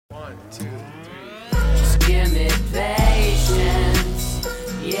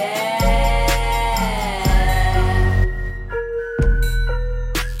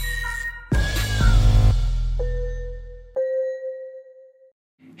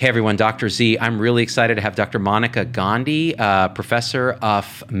Hey everyone, Dr. Z. I'm really excited to have Dr. Monica Gandhi, professor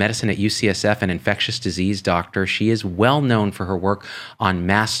of medicine at UCSF and infectious disease doctor. She is well known for her work on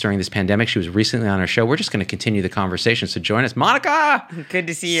masks during this pandemic. She was recently on our show. We're just going to continue the conversation. So join us. Monica! Good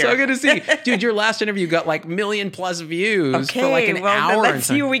to see you. So good to see you. Dude, your last interview got like 1 million plus views for like an hour. Let's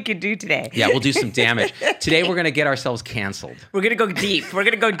see what we can do today. Yeah, we'll do some damage. Today we're going to get ourselves canceled. We're going to go deep.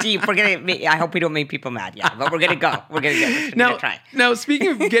 I hope we don't make people mad. Yeah, but we're going to go. We're going to try. Now, speaking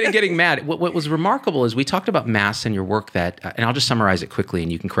of getting mad, what was remarkable is we talked about masks and your work that, and I'll just summarize it quickly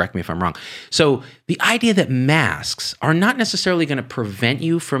and you can correct me if I'm wrong. So the idea that masks are not necessarily going to prevent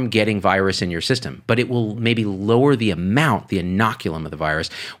you from getting virus in your system, but it will maybe lower the amount, the inoculum of the virus,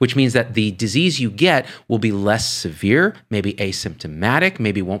 which means that the disease you get will be less severe, maybe asymptomatic,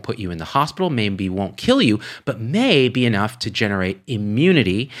 maybe won't put you in the hospital, maybe won't kill you, but may be enough to generate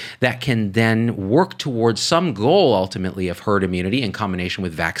immunity that can then work towards some goal ultimately of herd immunity in combination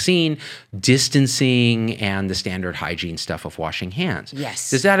with vaccine, distancing, and the standard hygiene stuff of washing hands.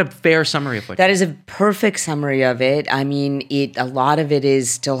 Yes. Is that a fair summary of what? That is a perfect summary of it. I mean, a lot of it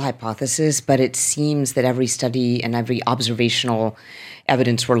is still hypothesis, but it seems that every study and every observational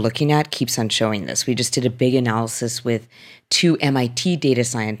evidence we're looking at keeps on showing this. We just did a big analysis with 2 MIT data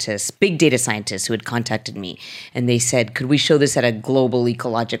scientists, big data scientists who had contacted me. And they said, could we show this at a global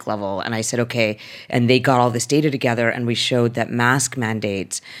ecologic level? And I said, okay. And they got all this data together and we showed that mask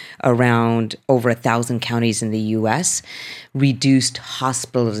mandates around over 1,000 counties in the US reduced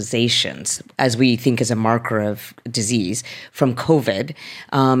hospitalizations, as we think is a marker of disease, from COVID.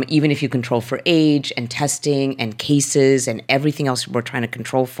 Even if you control for age and testing and cases and everything else we're trying to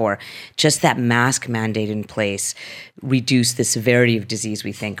control for, just that mask mandate in place reduced the severity of disease,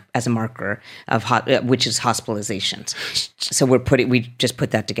 we think, as a marker of which is hospitalizations. So we just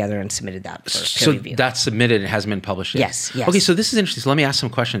put that together and submitted that for peer review. That's submitted. It hasn't been published yet. Yes. Okay, so this is interesting. So let me ask some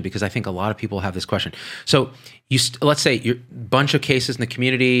questions because I think a lot of people have this question. So let's say you're bunch of cases in the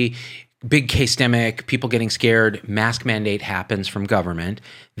community, big case demic, people getting scared, mask mandate happens from government,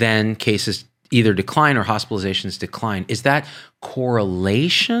 then cases either decline or hospitalizations decline. Is that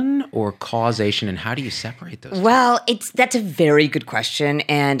correlation or causation, and how do you separate those? Well, that's a very good question,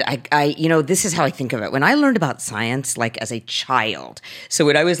 and I this is how I think of it. When I learned about science, like as a child, so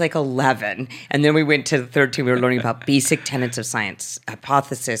when I was like 11, and then we went to the 13, we were learning about basic tenets of science: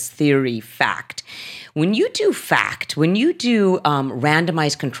 hypothesis, theory, fact. When you do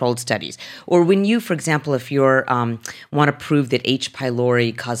randomized controlled studies, or when you, for example, if you're want to prove that H.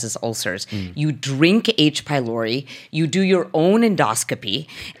 pylori causes ulcers, you drink H. pylori, you do your own endoscopy,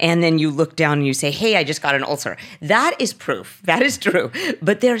 and then you look down and you say, hey, I just got an ulcer. That is proof. That is true.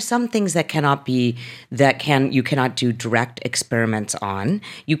 But there are some things that you cannot do direct experiments on.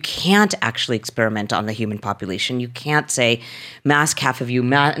 You can't actually experiment on the human population. You can't say, mask half of you,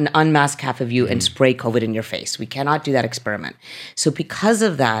 and unmask half of you, and spray COVID in your face. We cannot do that experiment. So because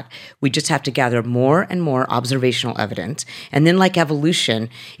of that, we just have to gather more and more observational evidence. And then like evolution,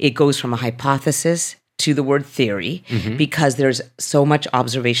 it goes from a hypothesis to the word theory, because there's so much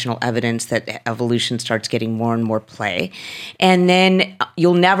observational evidence that evolution starts getting more and more play. And then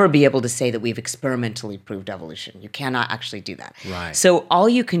you'll never be able to say that we've experimentally proved evolution. You cannot actually do that. Right. So all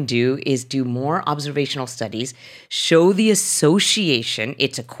you can do is do more observational studies, show the association,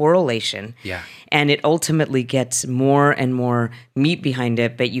 it's a correlation, and it ultimately gets more and more meat behind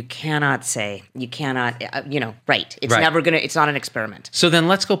it, but you cannot, it's not an experiment. So then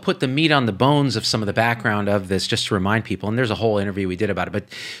let's go put the meat on the bones of some of the background of this, just to remind people, and there's a whole interview we did about it. But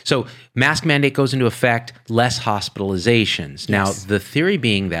so mask mandate goes into effect, less hospitalizations. Yes. Now, the theory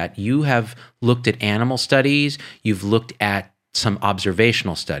being that you have looked at animal studies, you've looked at some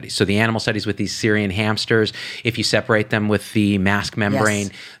observational studies. So the animal studies with these Syrian hamsters, if you separate them with the mask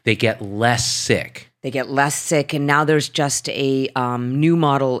membrane, they get less sick. They get less sick, and now there's just a new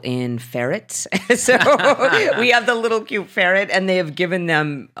model in ferrets. So we have the little cute ferret, and they have given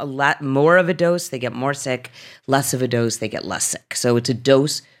them a lot more of a dose. They get more sick, less of a dose, they get less sick. So it's a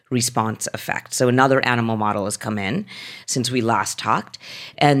dose response effect. So another animal model has come in since we last talked.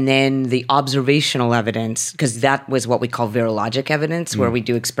 And then the observational evidence, because that was what we call virologic evidence, where we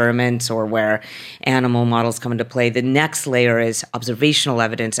do experiments or where animal models come into play. The next layer is observational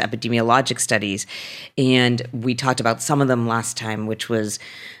evidence, epidemiologic studies. And we talked about some of them last time, which was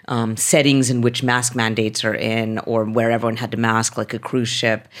settings in which mask mandates are in, or where everyone had to mask, like a cruise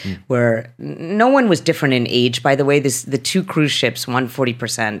ship, where no one was different in age, by the way. The two cruise ships, one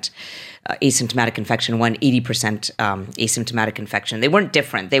 40% asymptomatic infection, one 80% asymptomatic infection. They weren't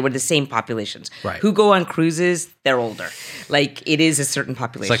different. They were the same populations. Right. Who go on cruises, they're older. Like, it is a certain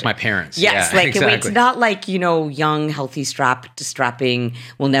population. It's like my parents. Yes, yeah, like exactly. it's not like, young, healthy, strapping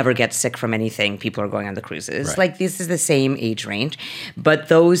will never get sick from anything. People are going on the cruises. Right. Like, this is the same age range. But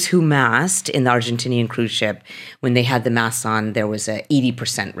those who masked in the Argentinian cruise ship, when they had the masks on, there was a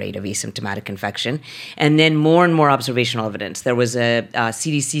 80% rate of asymptomatic infection. And then more and more observational evidence. There was a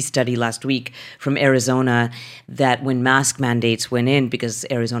CDC study last week from Arizona that when mask mandates went in, because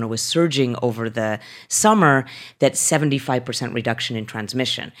Arizona was surging over the summer, that 75% reduction in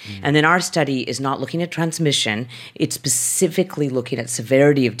transmission. And then our study is not looking at transmission. It's specifically looking at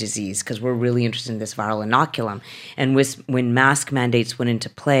severity of disease, because we're really interested in this viral inoculum. And when mask mandates went into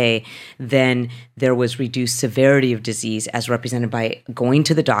play, then there was reduced severity of disease as represented by going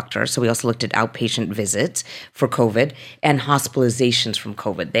to the doctor. So we also looked at outpatient visits for COVID and hospitalizations from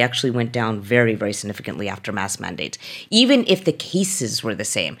COVID. They actually went down very, very significantly after mask mandates, even if the cases were the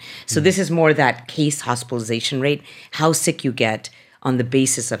same. So this is more that case hospitalization rate, how sick you get on the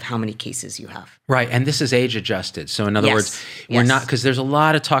basis of how many cases you have. Right, and this is age adjusted. So in other words, we're not, because there's a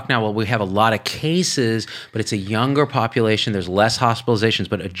lot of talk now, well, we have a lot of cases, but it's a younger population, there's less hospitalizations,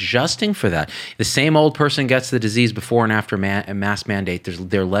 but adjusting for that, the same old person gets the disease before and after a mask mandate,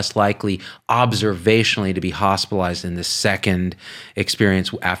 they're less likely observationally to be hospitalized in the second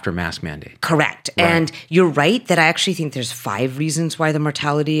experience after mask mandate. Correct. Right. And you're right that I actually think there's 5 reasons why the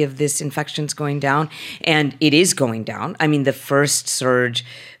mortality of this infection is going down, and it is going down. I mean, the first surge,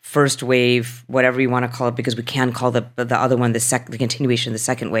 first wave, whatever you want to call it, because we can call the other one the continuation of the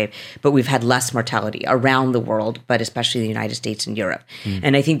second wave, but we've had less mortality around the world, but especially in the United States and Europe.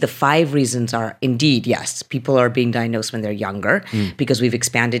 And I think the 5 reasons are, indeed, yes, people are being diagnosed when they're younger because we've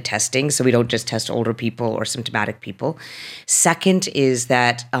expanded testing, so we don't just test older people or symptomatic people. Second is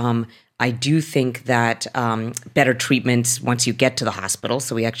that I do think that better treatments once you get to the hospital,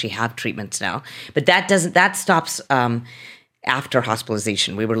 so we actually have treatments now, but that stops after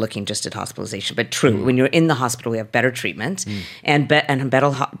hospitalization. We were looking just at hospitalization, but true, when you're in the hospital, we have better treatments and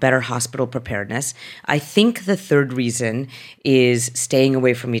better hospital preparedness. I think the third reason is staying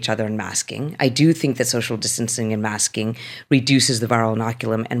away from each other and masking. I do think that social distancing and masking reduces the viral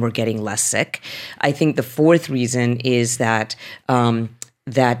inoculum and we're getting less sick. I think the fourth reason is that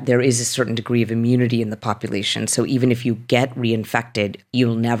there is a certain degree of immunity in the population. So even if you get reinfected,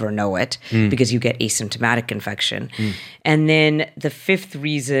 you'll never know it because you get asymptomatic infection. And then the fifth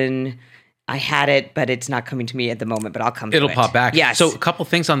reason, I had it, but it's not coming to me at the moment, but I'll come to it. It'll pop back. Yes. So a couple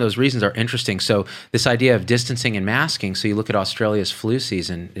things on those reasons are interesting. So this idea of distancing and masking, so you look at Australia's flu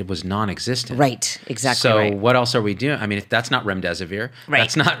season, it was non-existent. Right, exactly so right. what else are we doing? I mean, if that's not remdesivir. Right.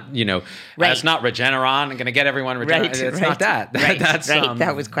 That's not, that's not Regeneron. I'm going to get everyone Regeneron. Right, it's not that. That's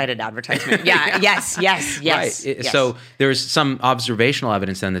that was quite an advertisement. Yeah, yes. Right. Yes. So there's some observational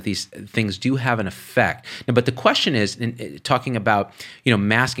evidence then that these things do have an effect. Now, but the question is, talking about,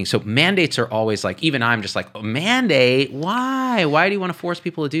 masking. So mandates are always like, even I'm just like, mandate? Why? Why do you want to force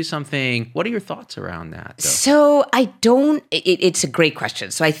people to do something? What are your thoughts around that, though? So it's a great question.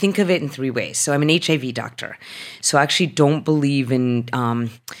 So I think of it in 3 ways. So I'm an HIV doctor. So I actually don't believe in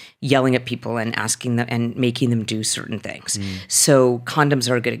yelling at people and asking them and making them do certain things. So condoms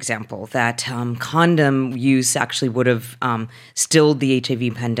are a good example. That condom use actually would have stilled the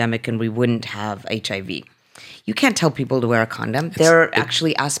HIV pandemic and we wouldn't have HIV. You can't tell people to wear a condom. There are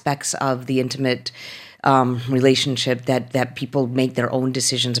actually aspects of the intimate relationship that people make their own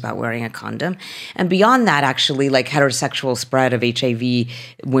decisions about wearing a condom. And beyond that, actually, like heterosexual spread of HIV,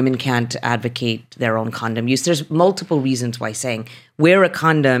 women can't advocate their own condom use. There's multiple reasons why saying wear a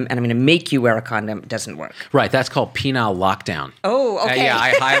condom and I'm going to make you wear a condom doesn't work. Right. That's called penile lockdown. Oh, okay. Yeah,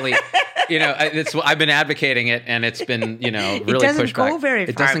 I highly... I've been advocating it, and it's been, really pushed back. It doesn't go very far.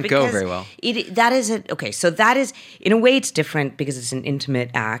 It doesn't go very well. So that is, in a way, it's different because it's an intimate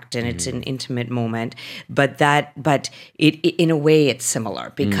act and it's an intimate moment. But in a way, it's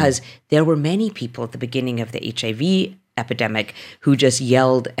similar because there were many people at the beginning of the HIV epidemic who just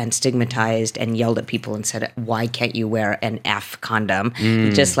yelled and stigmatized and yelled at people and said, why can't you wear an F condom?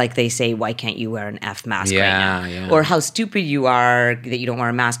 Just like they say, why can't you wear an F mask right now? Yeah. Or how stupid you are that you don't wear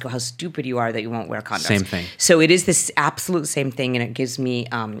a mask, or how stupid you are that you won't wear condoms. Same thing. So it is this absolute same thing, and it gives me,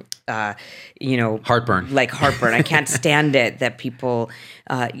 heartburn. Like heartburn. I can't stand it that people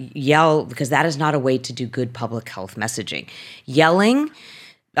yell, because that is not a way to do good public health messaging. Yelling,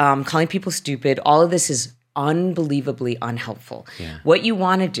 calling people stupid, all of this is unbelievably unhelpful. Yeah. What you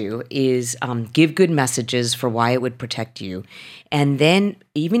want to do is give good messages for why it would protect you. And then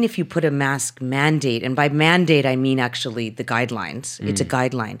even if you put a mask mandate, and by mandate, I mean actually the guidelines, it's a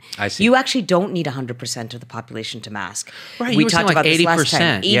guideline. I see. You actually don't need 100% of the population to mask. Right, We you were talked saying about like this last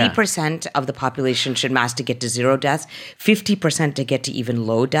time. 80%, yeah. 80% of the population should mask to get to 0 deaths, 50% to get to even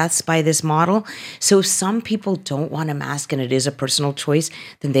low deaths by this model. So if some people don't want to mask and it is a personal choice,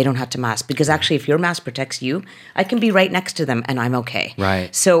 then they don't have to mask. Because actually, if your mask protects you, I can be right next to them and I'm okay.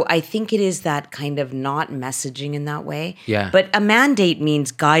 Right. So I think it is that kind of not messaging in that way. Yeah. But a mandate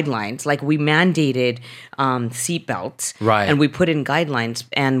means guidelines. Like we mandated seatbelts. Right. And we put in guidelines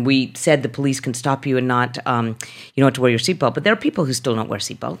and we said the police can stop you and not, you don't have to wear your seatbelt. But there are people who still don't wear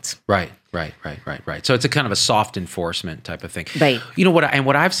seatbelts. Right. So it's a kind of a soft enforcement type of thing. Right. You know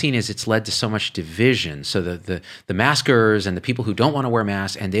what I've seen is it's led to so much division. So the maskers and the people who don't want to wear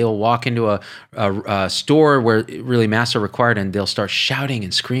masks, and they'll walk into a store where really masks are required, and they'll start shouting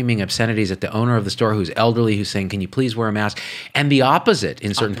and screaming obscenities at the owner of the store who's elderly, who's saying, "Can you please wear a mask?" And the opposite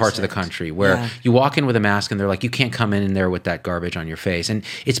in certain parts of the country, where you walk in with a mask and they're like, "You can't come in there with that garbage on your face," and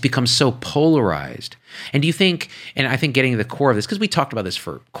it's become so polarized. And do you think? And I think getting to the core of this, because we talked about this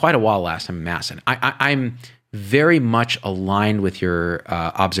for quite a while last time, masks, and I'm very much aligned with your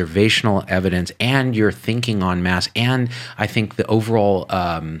observational evidence and your thinking on masks, and I think the overall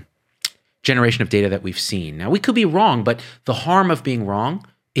generation of data that we've seen. Now, we could be wrong, but the harm of being wrong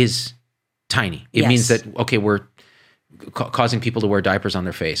is tiny. It means that, okay, we're causing people to wear diapers on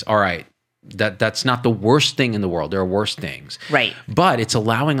their face. All right. That's not the worst thing in the world. There are worse things. Right. But it's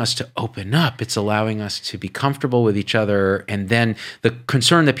allowing us to open up. It's allowing us to be comfortable with each other. And then the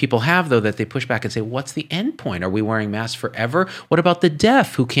concern that people have, though, that they push back and say, what's the end point? Are we wearing masks forever? What about the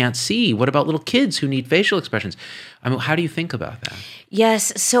deaf who can't see? What about little kids who need facial expressions? I mean, how do you think about that?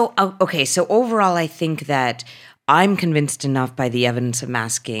 Yes. So, okay. So overall, I think that I'm convinced enough by the evidence of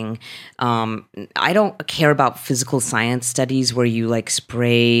masking. I don't care about physical science studies where you like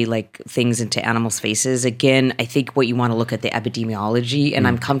spray like things into animals' faces. Again, I think what you want to look at the epidemiology, and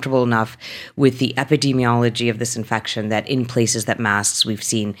I'm comfortable enough with the epidemiology of this infection that in places that masks, we've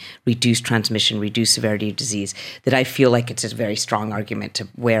seen reduced transmission, reduced severity of disease, that I feel like it's a very strong argument to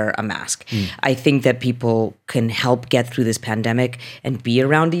wear a mask. I think that people can help get through this pandemic and be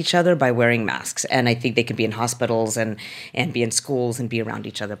around each other by wearing masks. And I think they can be in hospitals and be in schools and be around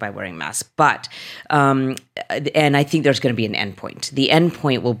each other by wearing masks. But, and I think there's going to be an endpoint. The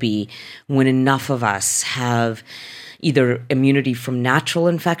endpoint will be when enough of us have either immunity from natural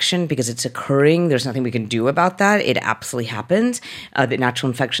infection because it's occurring. There's nothing we can do about that. It absolutely happens. That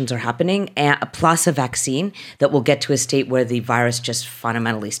natural infections are happening, and plus a vaccine that will get to a state where the virus just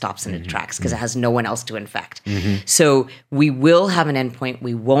fundamentally stops in its tracks because it has no one else to infect. So we will have an endpoint.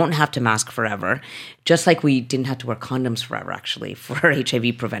 We won't have to mask forever. Just like we didn't have to wear condoms forever, actually, for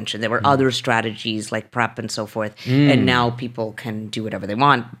HIV prevention. There were other strategies like PrEP and so forth. And now people can do whatever they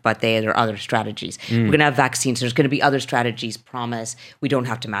want, but there are other strategies. We're going to have vaccines. There's going to be other strategies. Promise. We don't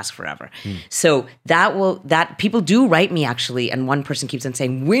have to mask forever. So that people do write me, actually. And one person keeps on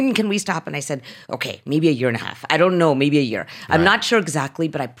saying, when can we stop? And I said, okay, maybe a year and a half. I don't know, maybe a year. I'm not sure exactly,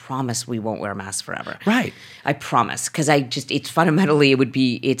 but I promise we won't wear masks forever. Right. I promise. Because it's fundamentally, it would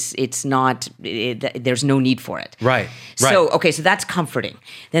be, it's not, there's no need for it. Right. So, okay, so that's comforting.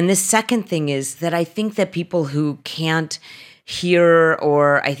 Then the second thing is that I think that people who can't hear,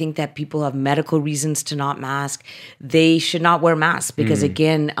 or I think that people have medical reasons to not mask, they should not wear masks because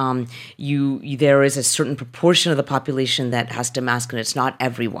again, there is a certain proportion of the population that has to mask, and it's not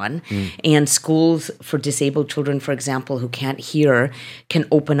everyone. And schools for disabled children, for example, who can't hear, can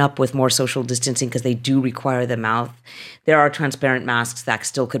open up with more social distancing because they do require the mouth. There are transparent masks that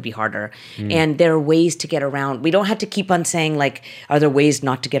still could be harder. And there are ways to get around. We don't have to keep on saying, like, are there ways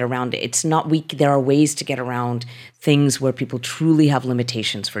not to get around it? It's not weak. There are ways to get around things where people truly have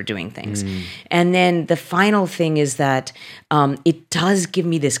limitations for doing things. And then the final thing is that it does give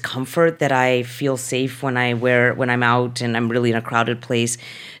me this comfort that I feel safe when I'm out and I'm really in a crowded place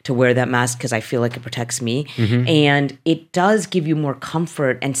to wear that mask because I feel like it protects me. And it does give you more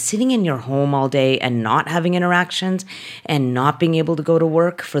comfort. And sitting in your home all day and not having interactions and not being able to go to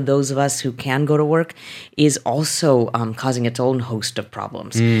work for those of us who can go to work is also causing its own host of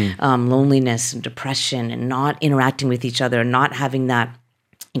problems. Loneliness and depression and not interacting with each other, not having that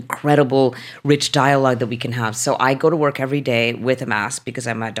incredible, rich dialogue that we can have. So I go to work every day with a mask because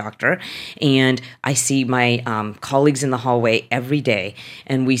I'm a doctor, and I see my colleagues in the hallway every day,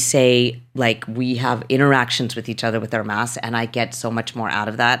 and we say, like, we have interactions with each other with our masks, and I get so much more out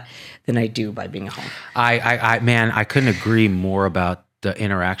of that than I do by being at home. Man, I couldn't agree more about the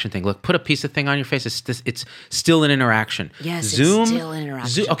interaction thing. Look, put a piece of thing on your face. It's still an interaction. Yes, Zoom, it's still an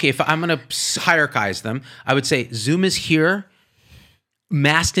interaction. Okay, if I'm going to hierarchize them, I would say Zoom is here.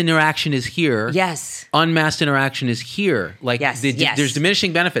 Masked interaction is here. Yes. Unmasked interaction is here. Like there's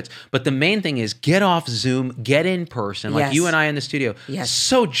diminishing benefits. But the main thing is get off Zoom, get in person. Like you and I in the studio. Yes.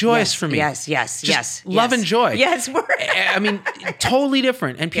 So joyous for me. Yes. Love and joy. Yes. I mean, totally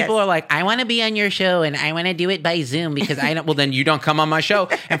different. And people are like, I want to be on your show and I want to do it by Zoom because I don't. Well, then you don't come on my show.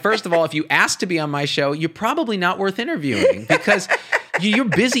 And first of all, if you ask to be on my show, you're probably not worth interviewing because you're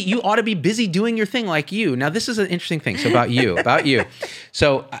busy. You ought to be busy doing your thing like you. Now, this is an interesting thing. So about you.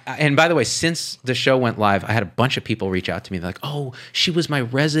 So, and by the way, since the show went live, I had a bunch of people reach out to me. They're like, oh, she was my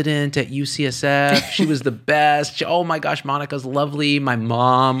resident at UCSF. She was the best. Oh my gosh, Monica's lovely. My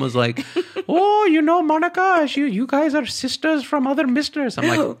mom was like, oh, Monica, you guys are sisters from other misters. I'm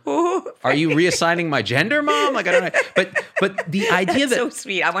like, are you reassigning my gender, Mom? Like, I don't know. But the idea That's so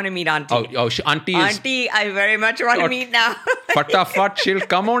sweet. I want to meet Auntie. Auntie, I very much want to meet now. Fatafat, she'll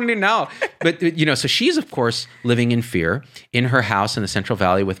come only now. But, so she's, of course, living in fear in her house in the Central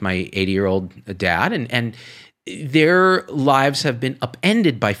Valley with my 80-year-old dad. And their lives have been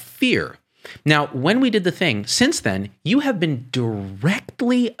upended by fear. Now, when we did the thing, since then, you have been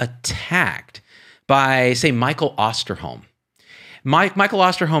directly attacked by, say, Michael Osterholm. Michael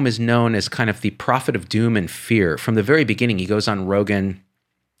Osterholm is known as kind of the prophet of doom and fear. From the very beginning, he goes on Rogan,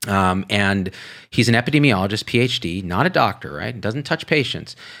 and he's an epidemiologist, PhD, not a doctor, right? Doesn't touch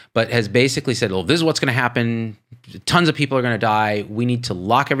patients, but has basically said, well, this is what's going to happen. Tons of people are going to die. We need to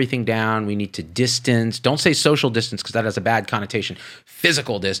lock everything down. We need to distance. Don't say social distance because that has a bad connotation.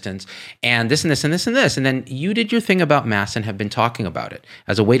 Physical distance and this and this and this and this. And then you did your thing about masks and have been talking about it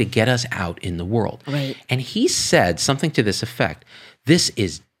as a way to get us out in the world. Right. And he said something to this effect. This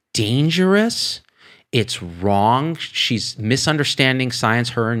is dangerous. It's wrong. She's misunderstanding science,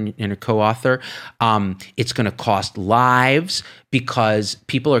 her and her co-author. It's going to cost lives because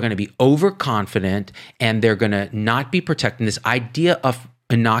people are going to be overconfident and they're going to not be protected. This idea of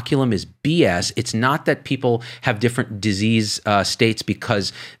inoculum is BS. It's not that people have different disease states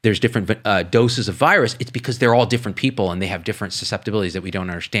because there's different doses of virus. It's because they're all different people and they have different susceptibilities that we don't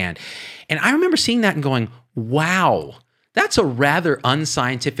understand. And I remember seeing that and going, wow, that's a rather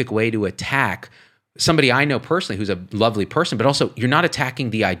unscientific way to attack somebody I know personally who's a lovely person, but also you're not attacking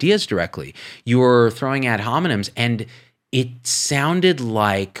the ideas directly. You're throwing ad hominems, and it sounded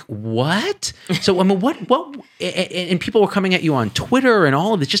like, what? So, I mean, what, and people were coming at you on Twitter and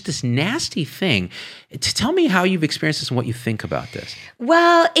all of this, just this nasty thing. Tell me how you've experienced this and what you think about this.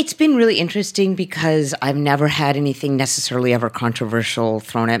 Well, it's been really interesting because I've never had anything necessarily ever controversial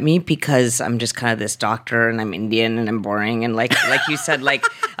thrown at me because I'm just kind of this doctor and I'm Indian and I'm boring. And like you said, like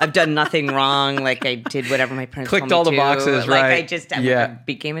I've done nothing wrong. Like I did whatever my parents clicked told me all the boxes, like, right? I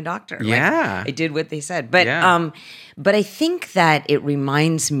became a doctor. Yeah. Like, I did what they said. But I think that it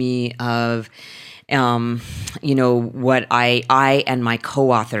reminds me of, what I and my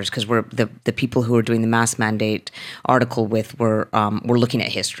co-authors, because we're the people who are doing the mask mandate article with, we're looking at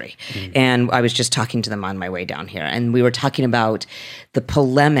history. Mm-hmm. And I was just talking to them on my way down here. And we were talking about the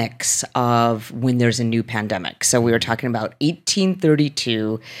polemics of when there's a new pandemic. So we were talking about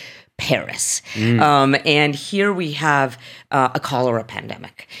 1832 Paris. And here we have a cholera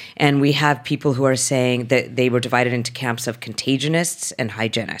pandemic. And we have people who are saying that they were divided into camps of contagionists and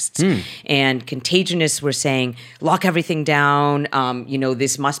hygienists. And contagionists were saying, lock everything down.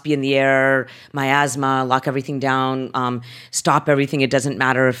 This must be in the air, miasma, lock everything down, stop everything. It doesn't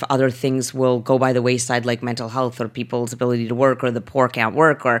matter if other things will go by the wayside, like mental health or people's ability to work, or the poor can't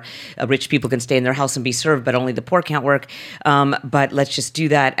work, or rich people can stay in their house and be served, but only the poor can't work. But let's just do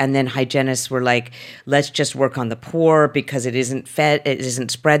that. And then hygienists were like, let's just work on the poor because it isn't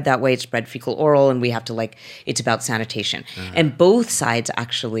spread that way. It's spread fecal oral, and we have to it's about sanitation. And both sides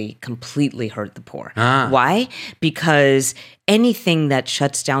actually completely hurt the poor. Why? Because anything that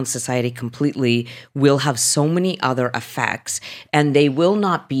shuts down society completely will have so many other effects, and they will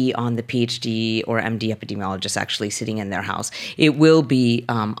not be on the PhD or MD epidemiologists actually sitting in their house. It will be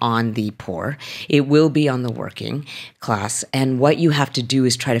on the poor. It will be on the working class. And what you have to do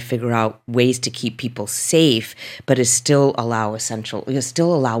is try to figure out ways to keep people safe, but is still allow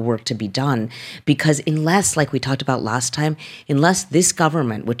work to be done. Because unless, like we talked about last time, unless this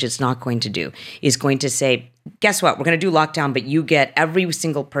government, which it's not going to do, is going to say, guess what? We're going to do lockdown, but you get every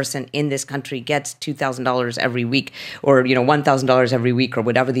single person in this country gets $2,000 every week, or $1,000 every week, or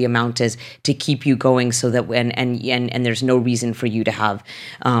whatever the amount is, to keep you going, so that and there's no reason for you to have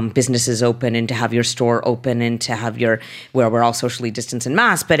businesses open and to have your store open and to have where we're all socially distanced and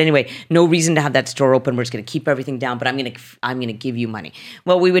masked. But anyway, no reason to have that store open. We're just going to keep everything down, but I'm going to give you money.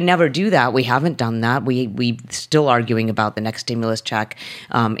 Well, we would never do that. We haven't done that. We still arguing about the next stimulus check.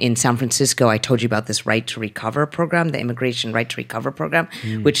 In San Francisco, I told you about this Right to Recover program, the Immigration Right to Recover program,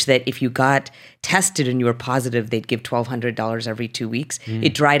 which that if you got tested and you were positive, they'd give $1,200 every 2 weeks.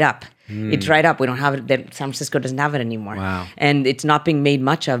 It dried up. It dried up. We don't have it. San Francisco doesn't have it anymore. Wow. And it's not being made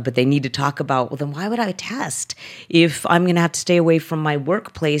much of, but they need to talk about, well, then why would I test if I'm going to have to stay away from my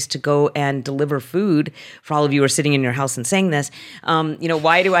workplace to go and deliver food? For all of you who are sitting in your house and saying this, why am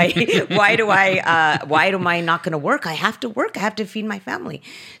I not going to work? I have to work. I have to feed my family.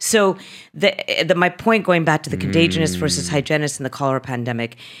 So my point, going back to the contagionists versus hygienists in the cholera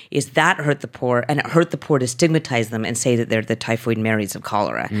pandemic, is that hurt the poor, and it hurt the poor to stigmatize them and say that they're the typhoid Marys of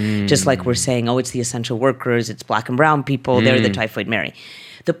cholera. Just like we're saying, it's the essential workers, it's black and brown people, they're the typhoid Mary.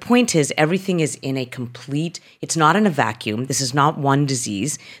 The point is, everything is in a it's not in a vacuum. This is not one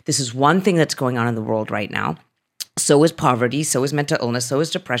disease. This is one thing that's going on in the world right now. So is poverty, so is mental illness, so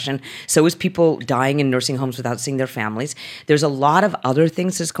is depression, so is people dying in nursing homes without seeing their families. There's a lot of other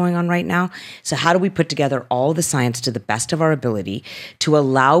things that's going on right now. So how do we put together all the science to the best of our ability to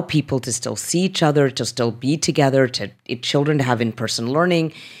allow people to still see each other, to still be together, children to have in-person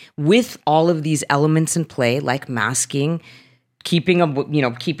learning, with all of these elements in play, like masking, keeping we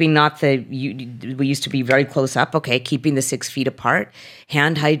used to be very close up, keeping the 6 feet apart,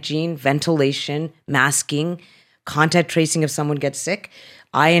 hand hygiene, ventilation, masking, contact tracing if someone gets sick,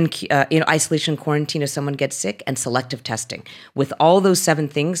 isolation quarantine if someone gets sick, and selective testing. With all those 7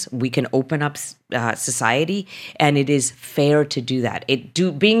 things, we can open up society, and it is fair to do that.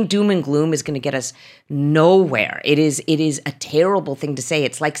 Being doom and gloom is going to get us nowhere. It is a terrible thing to say.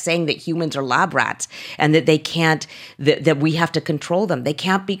 It's like saying that humans are lab rats and that they can't, that we have to control them. They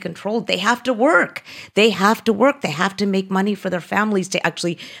can't be controlled. They have to work. They have to make money for their families to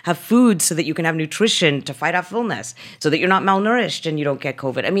actually have food so that you can have nutrition to fight off illness, so that you're not malnourished and you don't get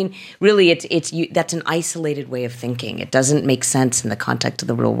COVID. I mean, really, that's an isolated way of thinking. It doesn't make sense in the context of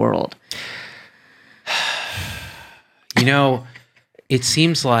the real world. It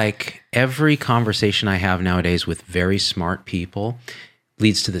seems like every conversation I have nowadays with very smart people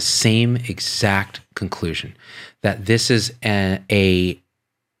leads to the same exact conclusion, that this is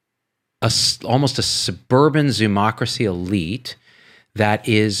almost a suburban zoomocracy elite that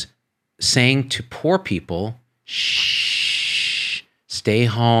is saying to poor people, shh, stay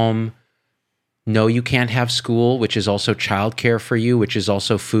home. No, you can't have school, which is also childcare for you, which is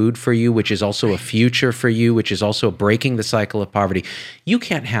also food for you, which is also a future for you, which is also breaking the cycle of poverty. You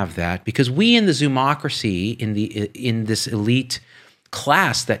can't have that, because we in the zoomocracy, in this elite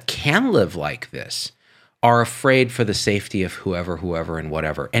class that can live like this, are afraid for the safety of whoever, and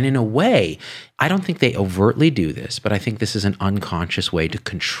whatever. And in a way, I don't think they overtly do this, but I think this is an unconscious way to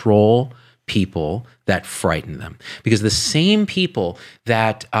control people that frighten them. Because the same people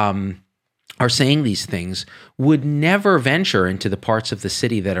that are saying these things would never venture into the parts of the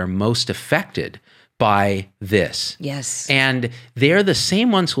city that are most affected by this. Yes. And they're the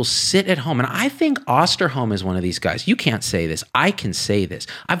same ones who'll sit at home. And I think Osterholm is one of these guys. You can't say this. I can say this.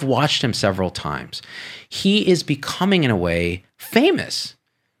 I've watched him several times. He is becoming, in a way, famous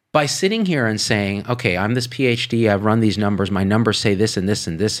by sitting here and saying, okay, I'm this PhD, I've run these numbers, my numbers say this and this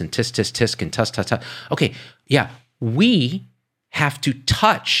and this, and tisk, tisk, tisk, and tuss, tuss, tuss. Okay, yeah, we have to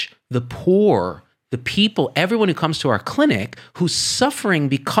touch the poor, the people, everyone who comes to our clinic who's suffering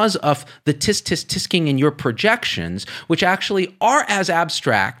because of the tisk, tisk, tisking in your projections, which actually are as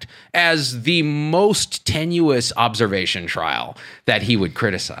abstract as the most tenuous observation trial that he would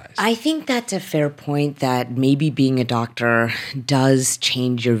criticize. I think that's a fair point, that maybe being a doctor does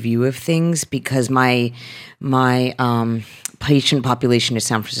change your view of things, because my patient population is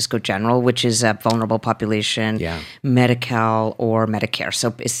San Francisco General, which is a vulnerable population, Medi-Cal or Medicare,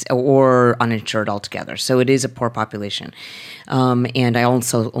 or uninsured altogether. So it is a poor population. And I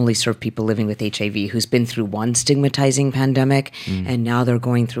also only serve people living with HIV who's been through one stigmatizing pandemic, and now they're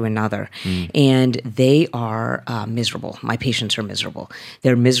going through another. And they are miserable. My patients are miserable.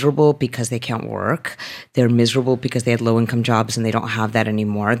 They're miserable because they can't work. They're miserable because they had low-income jobs and they don't have that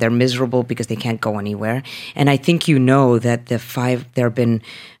anymore. They're miserable because they can't go anywhere. And I think you know that there have been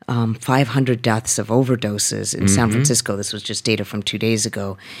 500 deaths of overdoses in San Francisco. This was just data from 2 days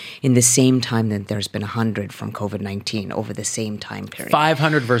ago. In the same time that there's been 100 from COVID-19 over the same time period.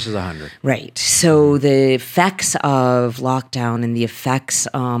 500 versus 100. Right. So the effects of lockdown and the effects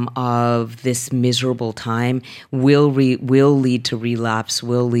of this miserable time will lead to relapse.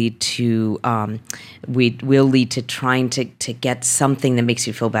 Will lead to trying to get something that makes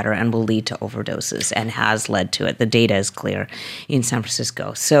you feel better, and will lead to overdoses, and has led to it. The data is clear in San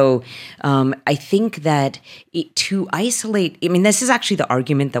Francisco. So I think that to isolate, I mean, this is actually the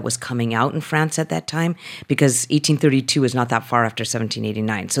argument that was coming out in France at that time, because 1832 is not that far after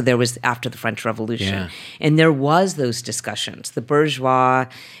 1789. So there was after the French Revolution. Yeah. And there was those discussions. The bourgeois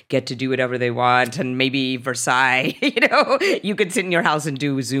get to do whatever they want, and maybe Versailles, you could sit in your house and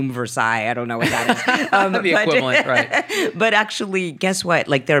do Zoom Versailles. I don't know what that is. The equivalent, right. But actually, guess what?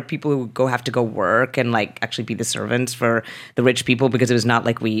 Like, there are people who have to go work and like actually be the servants for the rich people, because it was not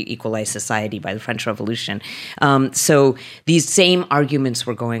like we equalized society by the French Revolution. So these same arguments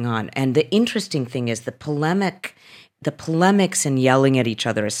were going on. And the interesting thing is the polemics and yelling at each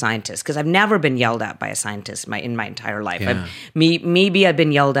other as scientists, because I've never been yelled at by a scientist in my entire life. Yeah. Maybe I've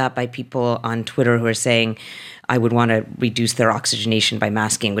been yelled at by people on Twitter who are saying I would want to reduce their oxygenation by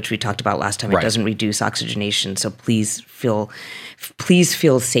masking, which we talked about last time. Right. It doesn't reduce oxygenation, so please feel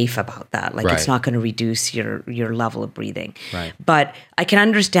safe about that. Like, Right. It's not going to reduce your level of breathing. Right. But I can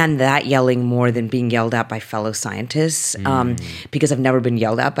understand that yelling more than being yelled at by fellow scientists, because I've never been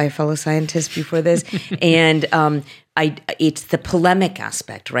yelled at by a fellow scientist before this, and it's the polemic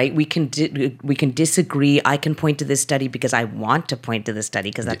aspect, right? We can disagree. I can point to this study because I want to point to this study,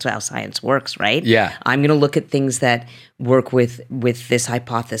 because that's how science works, right? Yeah. I'm going to look at things that work with this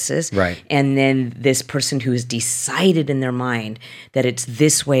hypothesis, Right. And then this person who has decided in their mind that it's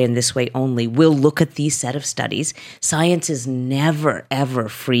this way and this way only will look at these set of studies. Science is never ever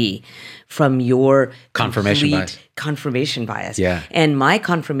free from your confirmation bias. Yeah. And my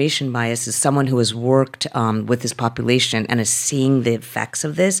confirmation bias is someone who has worked with this population and is seeing the effects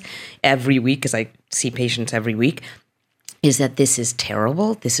of this every week, because I see patients every week, is that this is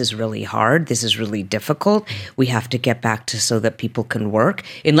terrible. This is really hard. This is really difficult. We have to get back to so that people can work,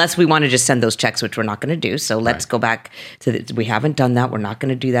 unless we want to just send those checks, which we're not going to do. So let's go back to we haven't done that. We're not going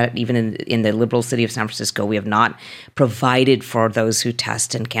to do that. Even in the liberal city of San Francisco, we have not provided for those who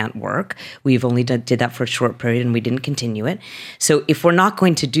test and can't work. We've only did that for a short period, and we didn't continue it. So if we're not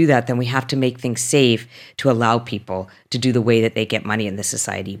going to do that, then we have to make things safe to allow people to do the way that they get money in this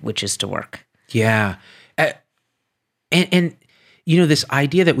society, which is to work. Yeah. And this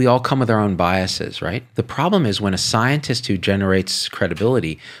idea that we all come with our own biases, right? The problem is when a scientist who generates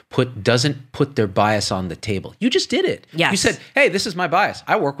credibility doesn't put their bias on the table. You just did it. Yes. You said, hey, this is my bias.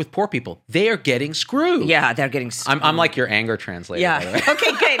 I work with poor people. They are getting screwed. Yeah, they're getting screwed. I'm like your anger translator. Yeah. By the way.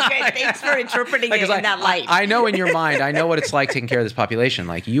 Okay, good. Thanks for interpreting it in that light. I know in your mind, I know what it's like taking care of this population.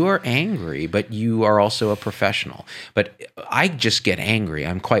 Like, you are angry, but you are also a professional. But I just get angry.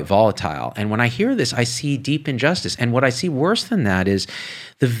 I'm quite volatile. And when I hear this, I see deep injustice. And what I see worse than that is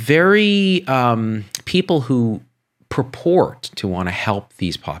the very people who purport to want to help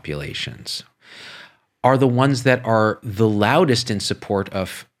these populations are the ones that are the loudest in support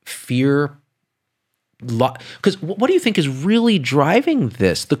of fear. Because what do you think is really driving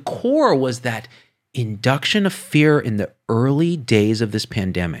this? The core was that induction of fear in the early days of this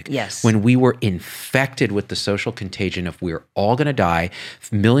pandemic. Yes. When we were infected with the social contagion of we're all going to die,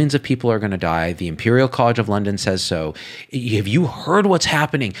 millions of people are going to die. The Imperial College of London says so. Have you heard what's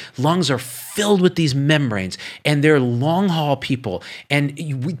happening? Lungs are filled with these membranes, and they're long haul people,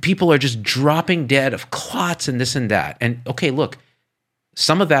 and people are just dropping dead of clots and this and that. And okay, look,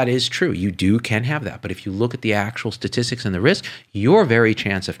 some of that is true. You can have that. But if you look at the actual statistics and the risk, your very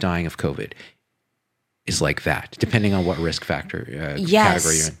chance of dying of COVID is like that, depending on what risk factor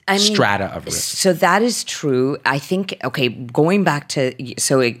category you're in, strata of risk. So that is true. I think, going back to,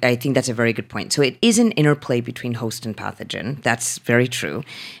 I think that's a very good point. So it is an interplay between host and pathogen. That's very true.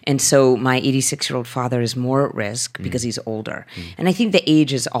 And so my 86-year-old father is more at risk because he's older. And I think the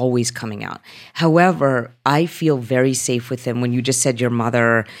age is always coming out. However, I feel very safe with him. When you just said your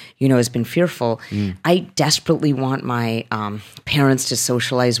mother, has been fearful, I desperately want my parents to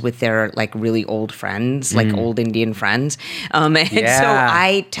socialize with their like really old friends friends, like old Indian friends. And so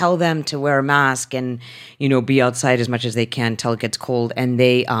I tell them to wear a mask and, be outside as much as they can till it gets cold. And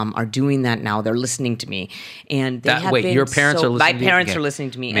they are doing that now. They're listening to me. And they have been your parents are listening my to you? parents are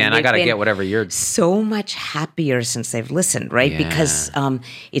listening to me. Man, and I got to get whatever you're... So much happier since they've listened, right? Yeah. Because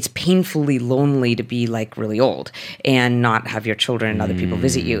it's painfully lonely to be like really old and not have your children and other people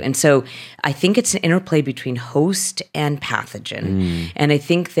visit you. And so I think it's an interplay between host and pathogen. And I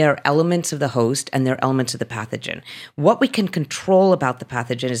think there are elements of the host and there are elements of the pathogen. What we can control about the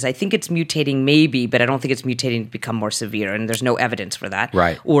pathogen is I think it's mutating maybe, but I don't think it's mutating to become more severe. And there's no evidence for that.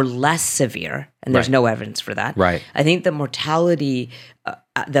 Right. Or less severe. And there's no evidence for that. Right. I think the mortality,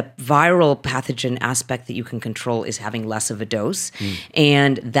 the viral pathogen aspect that you can control is having less of a dose.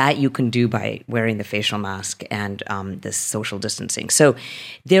 And that you can do by wearing the facial mask and the social distancing. So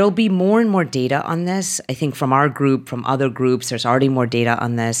there will be more and more data on this. I think from our group, from other groups, there's already more data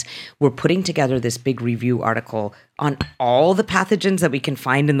on this. We're putting together this big review article on all the pathogens that we can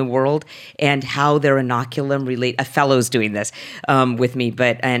find in the world and how their inoculum relate. A fellow's doing this with me,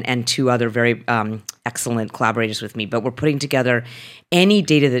 and two other very excellent collaborators with me. But we're putting together any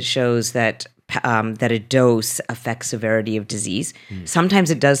data that shows that a dose affects severity of disease.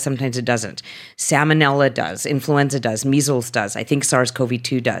 Sometimes it does, sometimes it doesn't. Salmonella does, influenza does, measles does. I think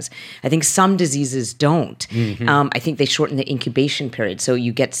SARS-CoV-2 does. I think some diseases don't. I think they shorten the incubation period, so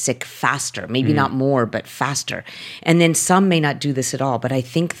you get sick faster. Maybe not more, but faster. And then some may not do this at all. But I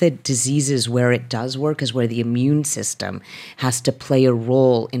think the diseases where it does work is where the immune system has to play a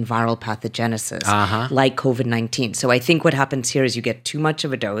role in viral pathogenesis, like COVID-19. So I think what happens here is you get too much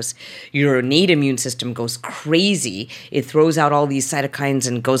of a dose. Your innate immune system goes crazy. It throws out all these cytokines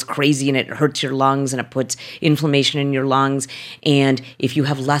and goes crazy, and it hurts your lungs and it puts inflammation in your lungs. And if you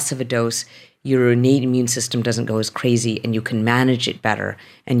have less of a dose, your innate immune system doesn't go as crazy and you can manage it better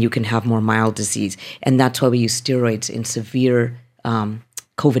and you can have more mild disease. And that's why we use steroids in severe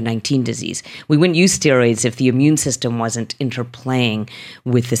COVID-19 disease. We wouldn't use steroids if the immune system wasn't interplaying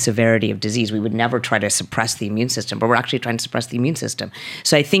with the severity of disease. We would never try to suppress the immune system, but we're actually trying to suppress the immune system.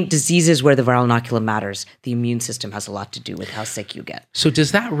 So I think diseases where the viral inoculum matters, the immune system has a lot to do with how sick you get. So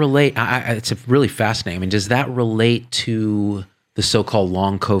does that relate, it's really fascinating, I mean, does that relate to the so-called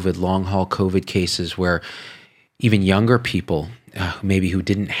long haul COVID cases where even younger people, maybe who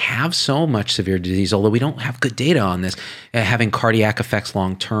didn't have so much severe disease, although we don't have good data on this, having cardiac effects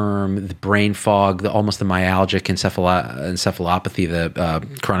long term, the brain fog, almost the myalgic encephalopathy,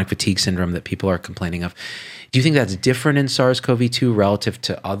 the chronic fatigue syndrome that people are complaining of. Do you think that's different in SARS-CoV-2 relative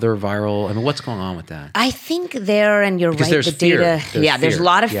to other viral? I mean, what's going on with that? I think there, and you're because right, the data. There's a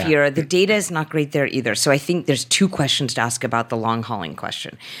lot of Yeah. fear. The data is not great there either. So I think there's two questions to ask about the long hauling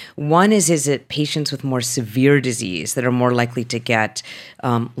question. One is it patients with more severe disease that are more likely to get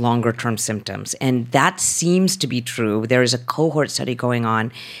longer term symptoms? And that seems to be true. There is a cohort study going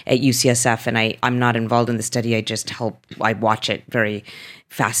on at UCSF, and I'm not involved in the study. I watch it very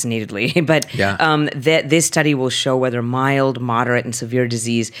fascinatedly. But this study will show whether mild, moderate, and severe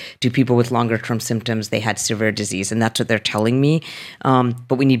disease do people with longer term symptoms, they had severe disease. And that's what they're telling me.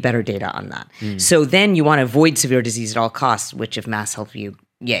 But we need better data on that. So then you want to avoid severe disease at all costs, which if masks help you,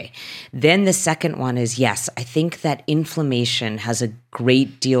 yay. Then the second one is, yes, I think that inflammation has a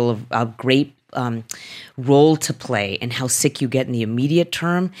great deal of role to play in how sick you get in the immediate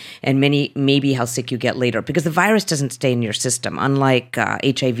term and maybe how sick you get later, because the virus doesn't stay in your system. Unlike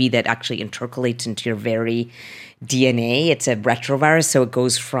HIV that actually intercalates into your very DNA, it's a retrovirus, so it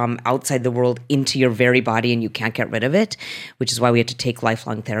goes from outside the world into your very body and you can't get rid of it, which is why we had to take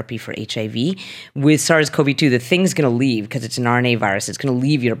lifelong therapy for HIV. With SARS-CoV-2, the thing's going to leave because it's an RNA virus. It's going to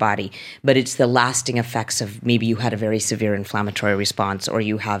leave your body, but it's the lasting effects of maybe you had a very severe inflammatory response or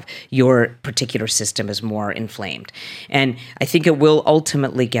you have your particular system is more inflamed. And I think it will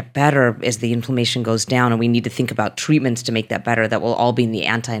ultimately get better as the inflammation goes down, and we need to think about treatments to make that better that will all be in the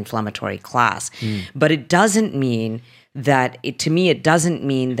anti-inflammatory class. But it doesn't mean that it doesn't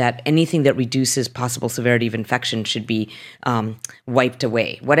mean that anything that reduces possible severity of infection should be wiped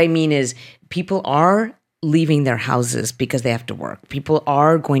away. What I mean is people are leaving their houses because they have to work. People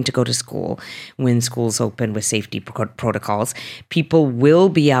are going to go to school when schools open with safety protocols. People will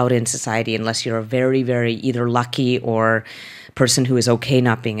be out in society unless you're a very, very either lucky or person who is okay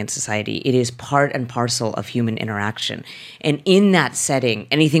not being in society. It is part and parcel of human interaction. And in that setting,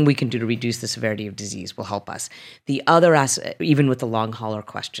 anything we can do to reduce the severity of disease will help us. The other aspect, even with the long hauler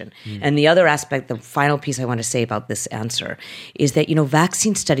question, and the other aspect, the final piece I want to say about this answer is that,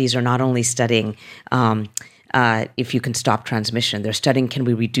 vaccine studies are not only studying if you can stop transmission, they're studying can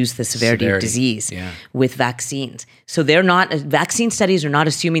we reduce the severity of disease with vaccines. So vaccine studies are not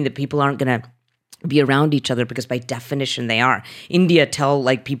assuming that people aren't going to be around each other because by definition they are. India tell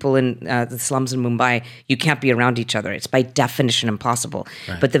like people in the slums in Mumbai, you can't be around each other. It's by definition impossible.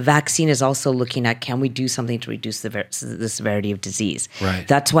 Right. But the vaccine is also looking at, can we do something to reduce the severity of disease? Right.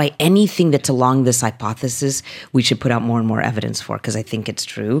 That's why anything that's along this hypothesis, we should put out more and more evidence for, because I think it's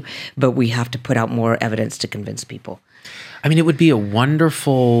true. But we have to put out more evidence to convince people. I mean, it would be a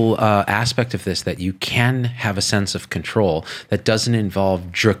wonderful aspect of this that you can have a sense of control that doesn't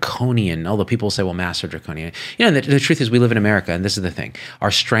involve draconian, although people say, well, masks are draconian. You know, the truth is we live in America, and this is the thing. Our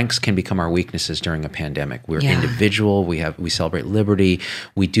strengths can become our weaknesses during a pandemic. We're individual. We celebrate liberty.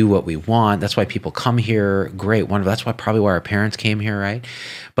 We do what we want. That's why people come here. Great. That's probably why our parents came here, right?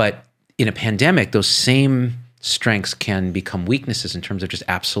 But in a pandemic, those same strengths can become weaknesses in terms of just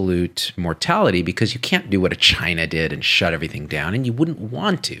absolute mortality, because you can't do what a China did and shut everything down, and you wouldn't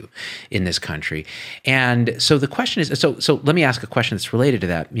want to in this country. And so the question is, so let me ask a question that's related to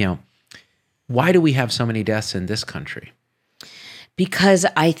that. You know, why do we have so many deaths in this country? Because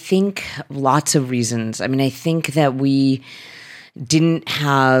I think lots of reasons. I mean, I think that we didn't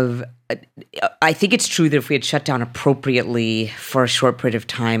have. I think it's true that if we had shut down appropriately for a short period of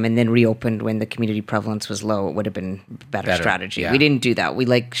time and then reopened when the community prevalence was low, it would have been a better strategy. Yeah. We didn't do that. We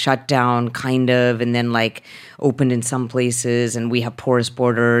shut down kind of and then opened in some places, and we have porous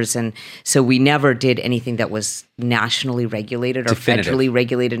borders. And so we never did anything that was nationally regulated or federally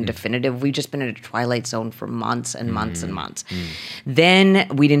regulated and definitive. We've just been in a twilight zone for months and months and months. Then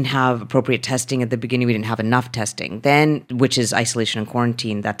we didn't have appropriate testing at the beginning. We didn't have enough testing. Then, which is isolation and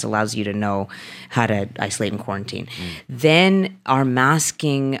quarantine, that allows you to know how to isolate and quarantine. Then our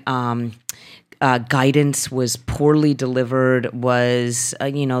masking guidance was poorly delivered,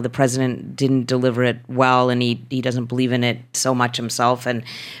 the president didn't deliver it well, and he doesn't believe in it so much himself. And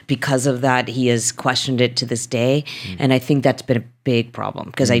because of that, he has questioned it to this day. And I think that's been a big problem,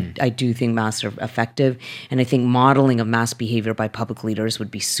 because I do think masks are effective. And I think modeling of mask behavior by public leaders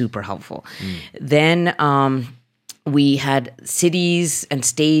would be super helpful. Then we had cities and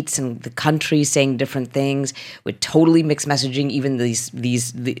states and the country saying different things with totally mixed messaging. Even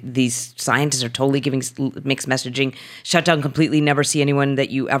these scientists are totally giving mixed messaging. Shut down completely, never see anyone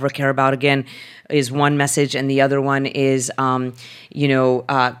that you ever care about again is one message, and the other one is,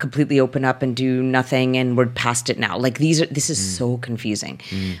 completely open up and do nothing, and we're past it now. This is so confusing.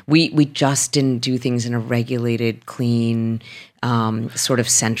 We just didn't do things in a regulated, clean, sort of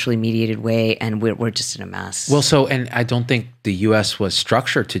centrally mediated way, and we're just in a mess. Well, and I don't think the U.S. was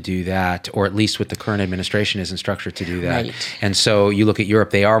structured to do that, or at least with the current administration isn't structured to do that. Right. And so you look at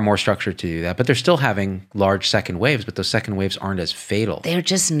Europe, they are more structured to do that, but they're still having large second waves, but those second waves aren't as fatal. They're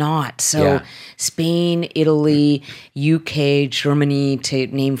just not. So Spain, Italy, UK, Germany, to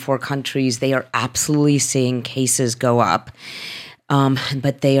name 4 countries, they are absolutely seeing cases go up.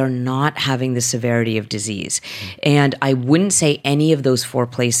 But they are not having the severity of disease. And I wouldn't say any of those 4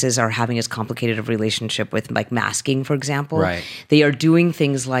 places are having as complicated a relationship with masking, for example. Right. They are doing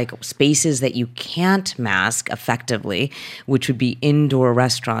things like spaces that you can't mask effectively, which would be indoor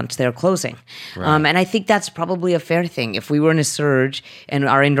restaurants, they're closing. Right. And I think that's probably a fair thing. If we were in a surge and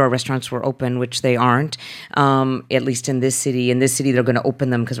our indoor restaurants were open, which they aren't, at least in this city, they're going to open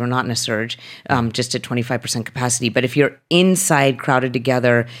them because we're not in a surge, just at 25% capacity. But if you're inside crowded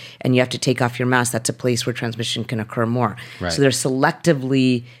together and you have to take off your mask, that's a place where transmission can occur more. Right. So they're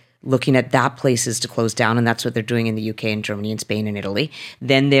selectively looking at that places to close down, and that's what they're doing in the UK and Germany and Spain and Italy.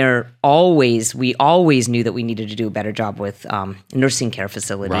 Then we always knew that we needed to do a better job with nursing care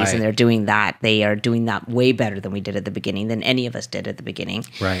facilities, right. And they're doing that. They are doing that way better than we did at the beginning, than any of us did at the beginning.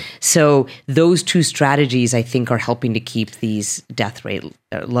 Right. So those 2 strategies, I think, are helping to keep these death rate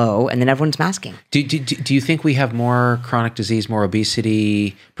low, and then everyone's masking. Do you think we have more chronic disease, more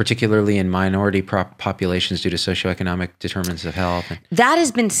obesity, particularly in minority populations due to socioeconomic determinants of health? That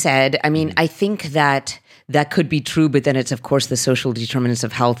has been said. I mean, I think that could be true, but then it's, of course, the social determinants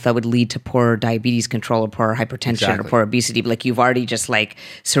of health that would lead to poor diabetes control or poor hypertension or poor obesity. But you've already just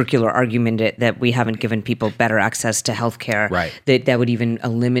circular argumented that we haven't given people better access to healthcare. Right. That would even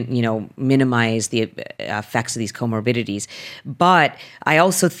minimize the effects of these comorbidities. But I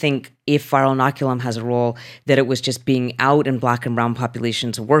also think if viral inoculum has a role, that it was just being out in Black and brown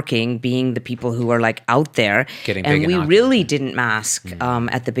populations working, being the people who are out there. And we really didn't mask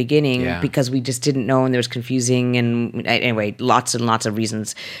at the beginning because we just didn't know, and there was confusing, and anyway, lots and lots of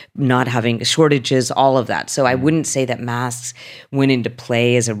reasons, not having shortages, all of that. So I wouldn't say that masks went into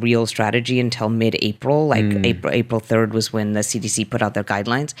play as a real strategy until mid-April. April 3rd was when the CDC put out their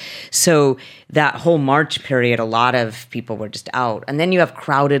guidelines. So that whole March period, a lot of people were just out. And then you have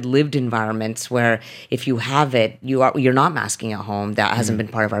crowded lived lived environments where if you have it, you're not masking at home. That hasn't been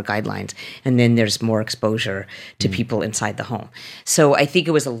part of our guidelines. And then there's more exposure to people inside the home. So I think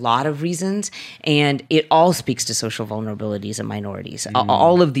it was a lot of reasons, and it all speaks to social vulnerabilities and minorities.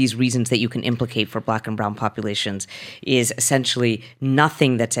 All of these reasons that you can implicate for Black and brown populations is essentially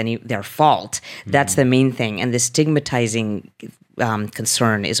nothing that's their fault. That's the main thing. And the stigmatizing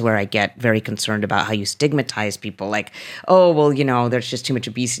concern is where I get very concerned about how you stigmatize people. Like, oh, well, there's just too much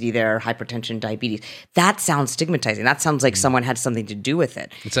obesity there, hypertension, diabetes. That sounds stigmatizing. That sounds like someone had something to do with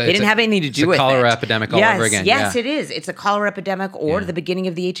it. They didn't have anything to do with it. It's a cholera epidemic all over again. Yes, it is. It's a cholera epidemic or the beginning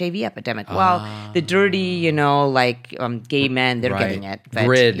of the HIV epidemic. Well, the dirty, gay men, they're getting it. But,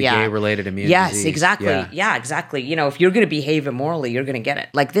 GRID, gay-related immune disease. Yes, exactly. Yeah, exactly. If you're going to behave immorally, you're going to get it.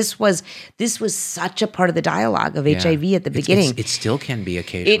 Like this was such a part of the dialogue of HIV at the beginning. It still can be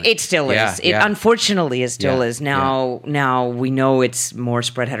occasionally. It still is. It unfortunately still is. Now we know it's more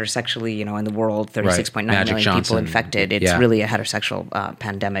spread heterosexually, in the world, 36.9 million people infected. It's really a heterosexual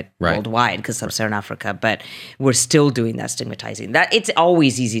pandemic worldwide because sub-Saharan Africa, but we're still doing that stigmatizing. That it's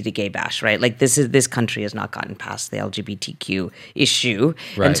always easy to gay bash, right? Like this country has not gotten past the LGBTQ issue.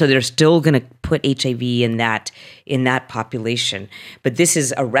 And so they're still going to put HIV in that population. But this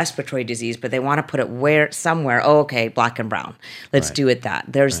is a respiratory disease, but they want to put it somewhere. Oh, okay, Black and brown. Let's do it that.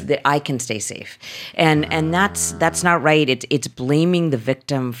 I can stay safe. And that's not right. It's blaming the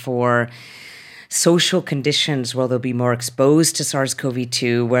victim for social conditions where they'll be more exposed to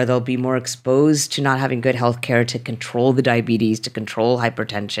SARS-CoV-2, where they'll be more exposed to not having good health care to control the diabetes, to control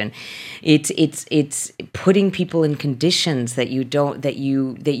hypertension. It's putting people in conditions that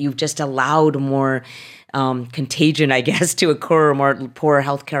you've just allowed more contagion, I guess, to occur, or more poor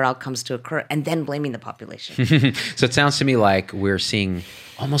healthcare outcomes to occur, and then blaming the population. So it sounds to me like we're seeing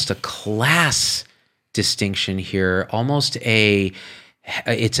almost a class distinction here,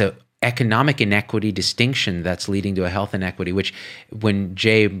 it's a economic inequity distinction that's leading to a health inequity, which when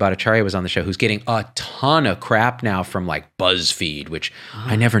Jay Bhattacharya was on the show, who's getting a ton of crap now from like BuzzFeed, which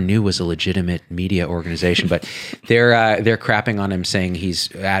I never knew was a legitimate media organization, but they're crapping on him, saying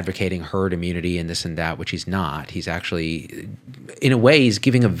he's advocating herd immunity and this and that, which he's not. He's actually, in a way, he's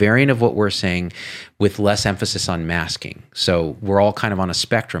giving a variant of what we're saying with less emphasis on masking. So we're all kind of on a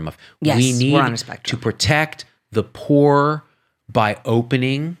spectrum of we need to protect the poor by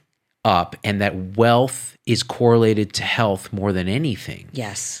opening up, and that wealth is correlated to health more than anything.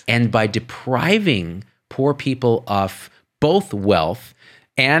 Yes. And by depriving poor people of both wealth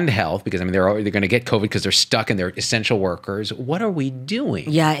and health, because they're going to get COVID because they're stuck and they're essential workers. What are we doing?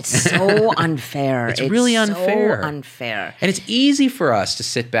 Yeah, it's so unfair. It's really unfair. So unfair. And it's easy for us to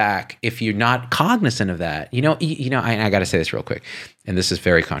sit back if you're not cognizant of that. I got to say this real quick, and this is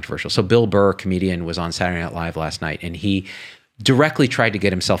very controversial. So Bill Burr, comedian, was on Saturday Night Live last night, and he directly tried to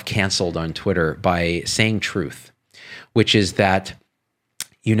get himself canceled on Twitter by saying truth, which is that,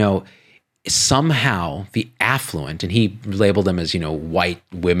 somehow the affluent, and he labeled them as, white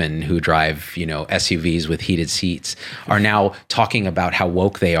women who drive, SUVs with heated seats, are now talking about how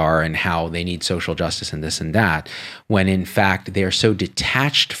woke they are and how they need social justice and this and that, when in fact they are so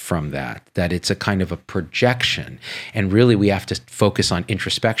detached from that it's a kind of a projection. And really we have to focus on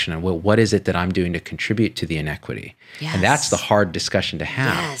introspection and, well, what is it that I'm doing to contribute to the inequity? Yes. And that's the hard discussion to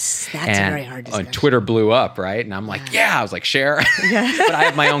have. Yes, that's a very hard discussion. Twitter blew up, right? And I'm like, I was like, share. But I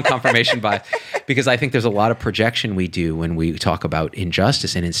have my own confirmation bias, because I think there's a lot of projection we do when we talk about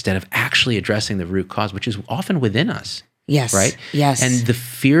injustice, and instead of actually addressing the root cause, which is often within us. Yes. Right? Yes. And the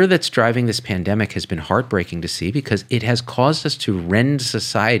fear that's driving this pandemic has been heartbreaking to see, because it has caused us to rend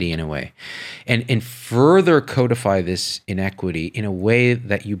society in a way and further codify this inequity in a way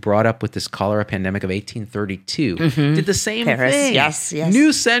that you brought up with this cholera pandemic of 1832. Mm-hmm. Did the same thing. Yes.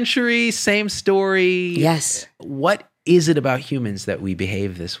 New century, same story. Yes. What is it about humans that we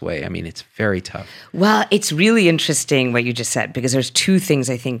behave this way? It's very tough. Well, it's really interesting what you just said, because there's two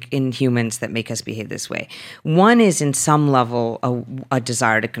things I think in humans that make us behave this way. One is, in some level, a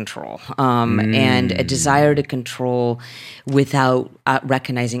desire to control, and a desire to control without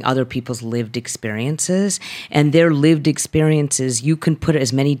recognizing other people's lived experiences. And their lived experiences, you can put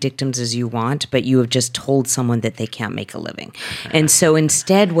as many dictums as you want, but you have just told someone that they can't make a living. And so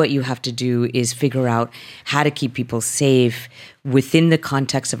instead, what you have to do is figure out how to keep people safe within the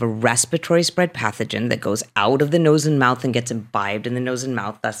context of a respiratory spread pathogen that goes out of the nose and mouth and gets imbibed in the nose and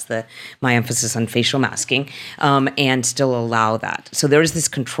mouth. That's my emphasis on facial masking, and still allow that. So there is this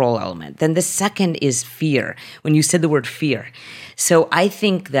control element. Then the second is fear. When you said the word fear. So I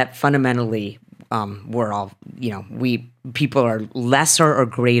think that fundamentally, we're all, people are lesser or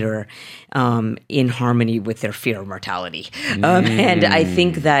greater in harmony with their fear of mortality. And I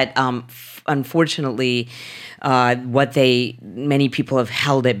think that unfortunately, what many people have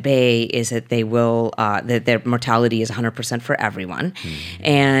held at bay is that they will that their mortality is 100% for everyone,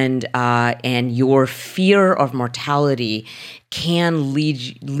 and your fear of mortality can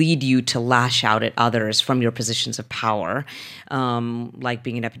lead you to lash out at others from your positions of power, like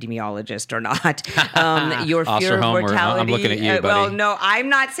being an epidemiologist or not. Your fear of mortality. I'm looking at you, buddy. Well, no, I'm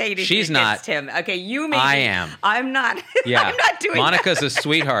not saying anything She's against not. him. Okay, you maybe. I am. I'm not. Yeah. I'm not doing Monica's that. a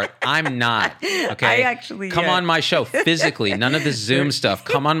sweetheart. I'm not. Okay. I actually come on my show physically. None of this Zoom stuff.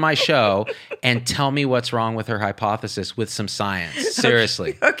 Come on my show and tell me what's wrong with her hypothesis with some science.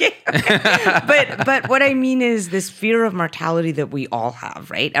 Seriously. Okay. But what I mean is this fear of mortality that we all have,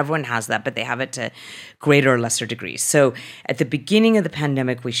 right? Everyone has that, but they have it to greater or lesser degrees. So at the beginning of the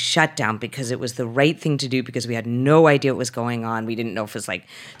pandemic, we shut down because it was the right thing to do because we had no idea what was going on. We didn't know if it was like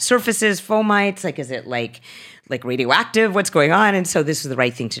surfaces, fomites, like is it like radioactive, what's going on? And so this was the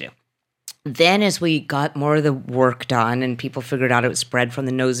right thing to do. Then as we got more of the work done and people figured out it would spread from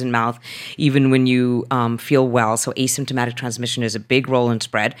the nose and mouth, even when you feel well, so asymptomatic transmission is a big role in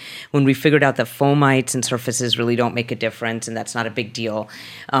spread. When we figured out that fomites and surfaces really don't make a difference and that's not a big deal,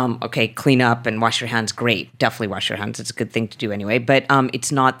 okay, clean up and wash your hands, great. Definitely wash your hands. It's a good thing to do anyway. But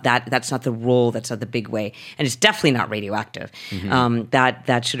it's not that's not the role, that's not the big way. And it's definitely not radioactive.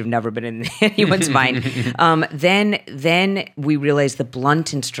 That should have never been in anyone's mind. Then we realized the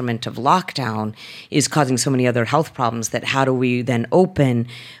blunt instrument of lockdown is causing so many other health problems that how do we then open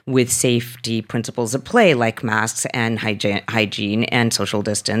with safety principles at play like masks and hygiene and social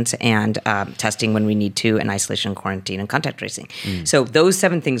distance and testing when we need to and isolation, quarantine, and contact tracing. So those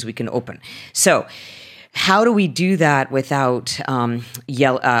 7 things we can open. So how do we do that without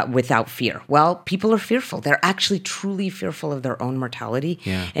fear? Well, people are fearful. They're actually truly fearful of their own mortality.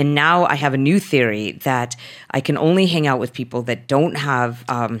 Yeah. And now I have a new theory that I can only hang out with people that don't have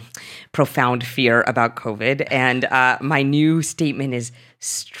profound fear about COVID. And my new statement is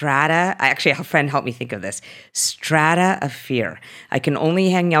strata. I actually have a friend help me think of this. Strata of fear. I can only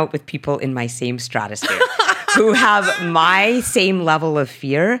hang out with people in my same stratosphere. Who have my same level of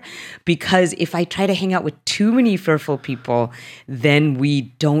fear, because if I try to hang out with too many fearful people, then we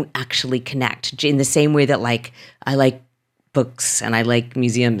don't actually connect in the same way that like I like books and I like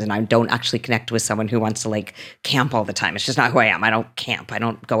museums and I don't actually connect with someone who wants to like camp all the time. It's just not who I am. I don't camp. I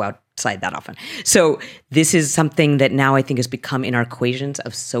don't go outside that often. So this is something that now I think has become in our equations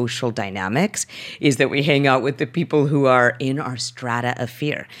of social dynamics is that we hang out with the people who are in our strata of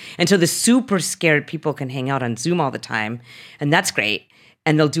fear. And so the super scared people can hang out on Zoom all the time, and that's great.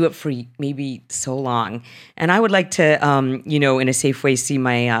 And they'll do it for maybe so long. And I would like to, in a safe way, see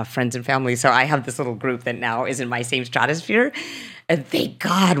my friends and family. So I have this little group that now is in my same stratosphere. And thank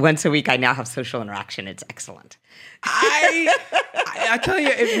God, once a week, I now have social interaction. It's excellent. I tell you,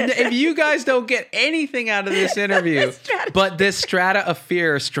 if you guys don't get anything out of this interview, but this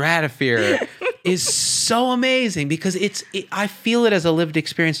stratosphere is so amazing because I feel it as a lived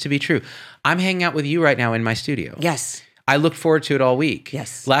experience to be true. I'm hanging out with you right now in my studio. Yes. I looked forward to it all week.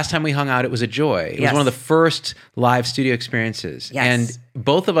 Yes. Last time we hung out, it was a joy. It was one of the first live studio experiences. Yes. And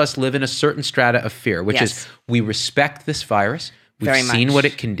both of us live in a certain strata of fear, which is we respect this virus. We've seen what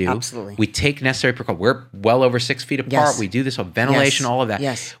it can do. Absolutely. We take necessary precautions. We're well over 6 feet apart. Yes. We do this on ventilation, all of that.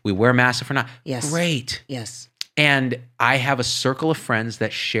 Yes. We wear masks if we're not. Yes. Great. Yes. And I have a circle of friends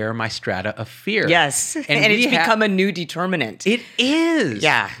that share my strata of fear. Yes. And it's become a new determinant. It is.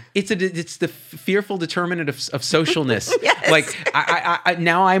 Yeah. It's the fearful determinant of socialness. Yes. Like I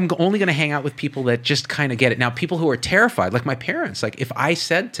now I'm only going to hang out with people that just kind of get it. Now people who are terrified, like my parents, like if I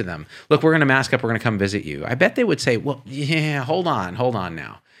said to them, look, we're going to mask up, we're going to come visit you. I bet they would say, well, yeah, hold on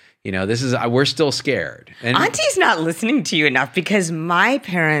now. We're still scared. And Auntie's not listening to you enough because my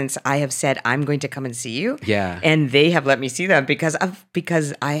parents, I have said, I'm going to come and see you. Yeah. And they have let me see them because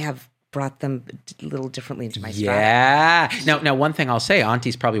I have brought them a little differently into my strata. Yeah. Now, one thing I'll say,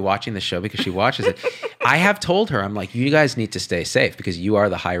 Auntie's probably watching the show because she watches it. I have told her, I'm like, you guys need to stay safe because you are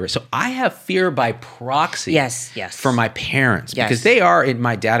the high risk. So I have fear by proxy. Yes. For my parents because Yes.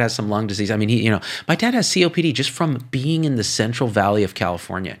 my dad has some lung disease. I mean, my dad has COPD just from being in the Central Valley of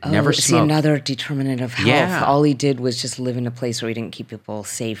California. Never smoked. See, another determinant of health. Yeah. All he did was just live in a place where he didn't keep people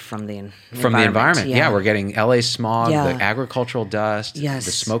safe from the environment. From the environment. Yeah. We're getting LA smog, Yeah. the agricultural dust, Yes.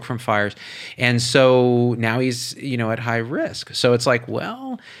 the smoke from fires. And so now he's, at high risk. So it's like,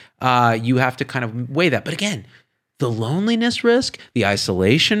 well, you have to kind of weigh that. But again, the loneliness risk, the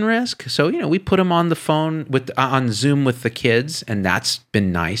isolation risk. So, we put them on the phone on Zoom with the kids, and that's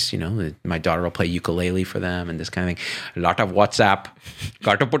been nice. My daughter will play ukulele for them and this kind of thing. A lot of WhatsApp.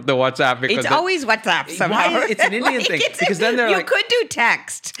 Got to put the WhatsApp. It's always WhatsApp somehow. It's an Indian thing. Because then they're you could do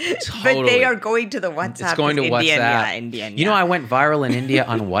text, but they are going to the WhatsApp. It's going to WhatsApp. Yeah, Indian. Yeah. I went viral in India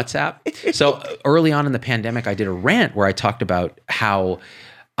on WhatsApp. So early on in the pandemic, I did a rant where I talked about how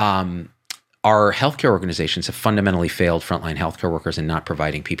our healthcare organizations have fundamentally failed frontline healthcare workers in not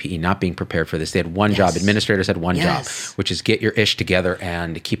providing PPE, not being prepared for this. They had one job. Administrators had one job, which is get your ish together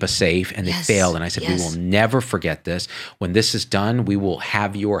and keep us safe. And they failed. And I said, we will never forget this. When this is done, we will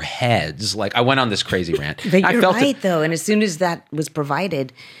have your heads. Like, I went on this crazy rant. But you're right, though. And as soon as that was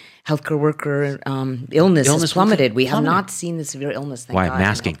provided, healthcare worker illness has plummeted. We have not seen the severe illness. Thank God,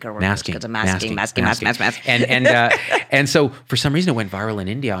 masking. And so for some reason it went viral in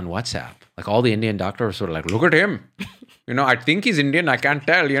India on WhatsApp. Like all the Indian doctors were like, look at him. I think he's Indian. I can't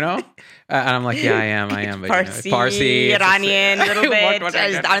tell, And I'm like, yeah, I am. But, Parsi, Iranian, a little bit.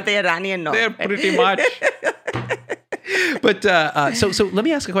 Aren't they Iranian? No. They're pretty much. But so let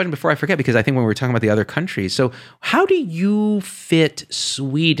me ask a question before I forget, because I think when we were talking about the other countries, so how do you fit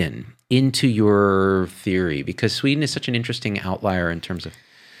Sweden into your theory? Because Sweden is such an interesting outlier in terms of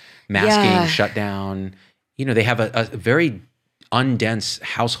masking, shutdown. They have a very undense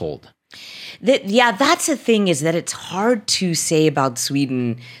household. That's the thing, is that it's hard to say about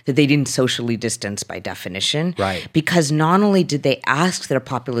Sweden that they didn't socially distance by definition. Right. Because not only did they ask their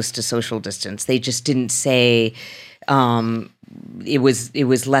populace to social distance, they just didn't say it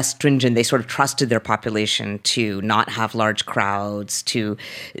was less stringent. They sort of trusted their population to not have large crowds.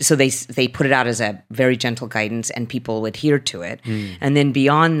 So they put it out as a very gentle guidance, and people adhered to it. And then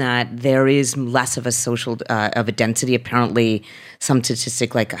beyond that, there is less of a social of a density. Apparently, some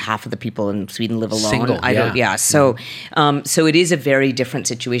statistic like half of the people in Sweden live alone. Single, So it is a very different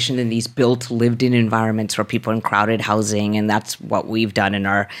situation than these built, lived-in environments where people are in crowded housing, and that's what we've done in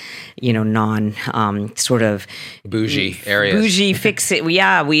our, non sort of bougie areas. Bougie fix it.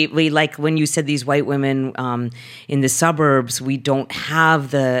 We like when you said these white women in the suburbs. We don't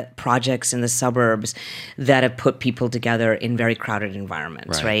have the projects in the suburbs that have put people together in very crowded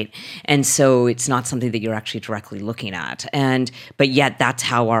environments, right? And so it's not something that you're actually directly looking at. But yet that's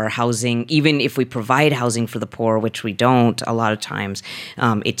how our housing, even if we provide housing for the poor, which we don't a lot of times,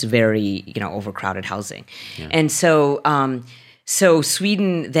 it's very, overcrowded housing. Yeah. And so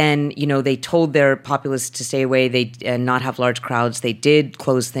Sweden then, they told their populace to stay away, they not have large crowds. They did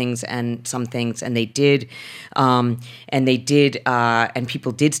close things and some things, and they did, and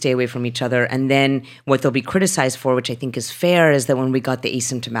people did stay away from each other. And then what they'll be criticized for, which I think is fair, is that when we got the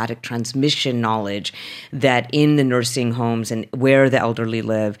asymptomatic transmission knowledge, that in the nursing homes and where the elderly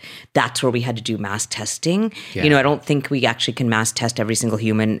live, that's where we had to do mass testing. Yeah. I don't think we actually can mass test every single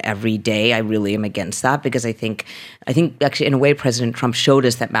human every day. I really am against that, because I think actually in a way President Trump showed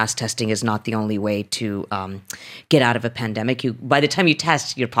us that mass testing is not the only way to get out of a pandemic. By the time you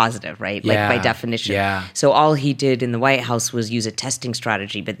test, you're positive, right? Like by definition. Yeah. So all he did in the White House was use a testing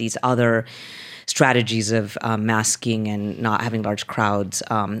strategy, but these other strategies of masking and not having large crowds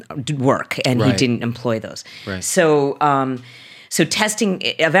did work, and he didn't employ those. Right. So testing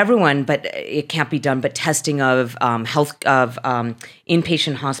of everyone, but it can't be done. But testing of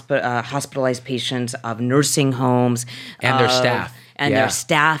inpatient hospitalized patients, of nursing homes, and their staff. And their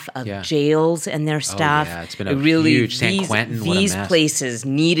staff, of jails and their staff. Oh, yeah. It's been a huge San Quentin. These places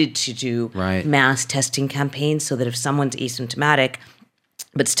needed to do mass testing campaigns, so that if someone's asymptomatic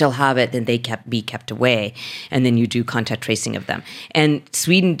but still have it, then they be kept away, and then you do contact tracing of them. And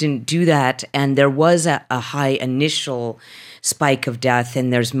Sweden didn't do that, and there was a high initial spike of death,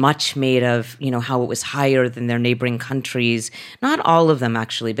 and there's much made of, how it was higher than their neighboring countries. Not all of them,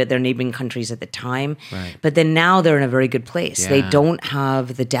 actually, but their neighboring countries at the time. Right. But then now they're in a very good place. Yeah. They don't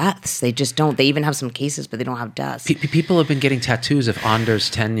have the deaths. They just don't. They even have some cases, but they don't have deaths. People have been getting tattoos of Anders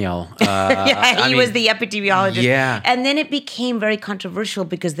Tegnell. He was the epidemiologist. Yeah. And then it became very controversial,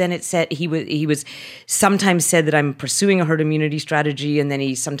 because then it said he was sometimes said that I'm pursuing a herd immunity strategy, and then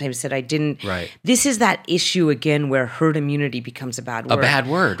he sometimes said I didn't. Right. This is that issue again where herd immunity becomes a bad word. A bad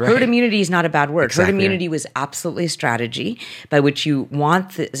word, right? Herd immunity is not a bad word. Exactly. Herd immunity was absolutely a strategy by which you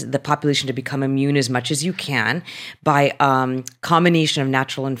want the population to become immune as much as you can by combination of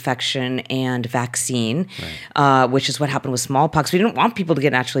natural infection and vaccine, which is what happened with smallpox. We didn't want people to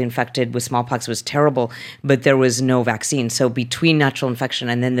get naturally infected with smallpox. It was terrible, but there was no vaccine. So between natural infection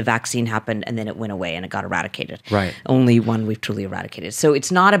and then the vaccine happened, and then it went away and it got eradicated. Right. Only one we've truly eradicated. So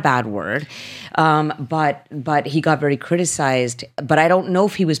it's not a bad word, but he got very criticized criticized, but I don't know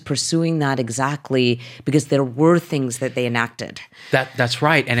if he was pursuing that exactly because there were things that they enacted. That's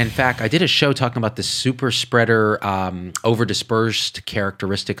right. And in fact, I did a show talking about the super spreader over-dispersed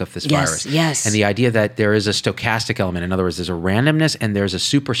characteristic of this virus. Yes. And the idea that there is a stochastic element. In other words, there's a randomness and there's a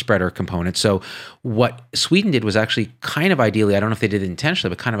super spreader component. So what Sweden did was actually kind of ideally, I don't know if they did it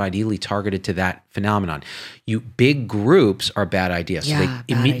intentionally, but kind of ideally targeted to that phenomenon. Big groups are a bad idea. So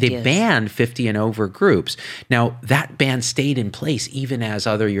they banned 50 and over groups. Now, that ban stayed in place even as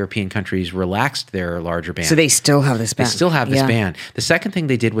other European countries relaxed their larger ban. So they still have this ban. They still have this ban. The second thing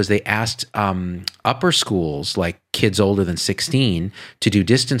they did was they asked upper schools, like kids older than 16, to do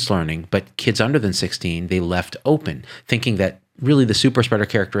distance learning, but kids under than 16, they left open, thinking that really the super spreader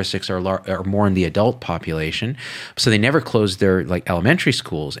characteristics are more in the adult population. So they never closed their elementary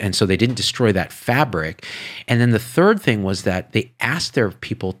schools. And so they didn't destroy that fabric. And then the third thing was that they asked their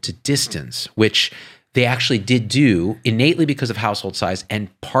people to distance, which they actually did do innately because of household size and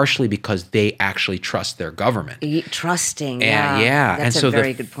partially because they actually trust their government. Trusting, That's a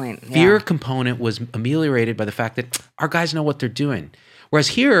very good point. Fear component was ameliorated by the fact that our guys know what they're doing. Whereas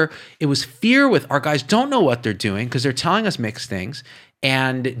here, it was fear with our guys don't know what they're doing because they're telling us mixed things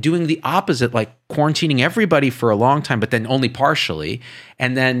and doing the opposite, like quarantining everybody for a long time, but then only partially,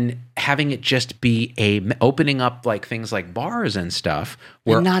 and then having it just be opening up like things like bars and stuff.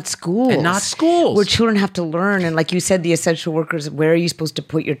 And not schools. Where children have to learn. And like you said, the essential workers, where are you supposed to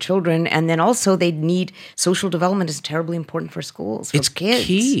put your children? And then also they need social development is terribly important for schools, for it's kids.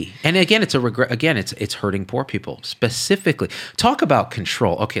 Key. And again, it's a regret. Again, it's hurting poor people specifically. Talk about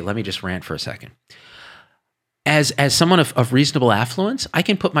control. Okay, let me just rant for a second. As someone of reasonable affluence, I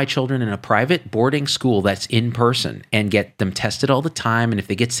can put my children in a private boarding school that's in person and get them tested all the time. And if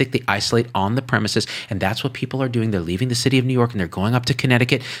they get sick, they isolate on the premises. And that's what people are doing. They're leaving the city of New York and they're going up to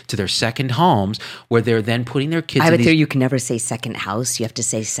Connecticut to their second homes where they're then putting their kids in there you can never say second house. You have to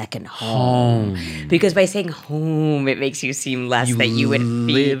say second home. Because by saying home, it makes you seem less that you would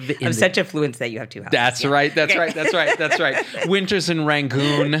live in such affluence that you have two houses. That's right. That's right. Winters in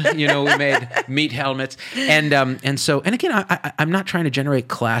Rangoon, we made meat helmets. And again, I'm not trying to generate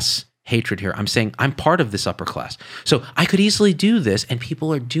class hatred here. I'm saying I'm part of this upper class. So I could easily do this and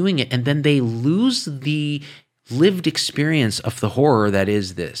people are doing it and then they lose the lived experience of the horror that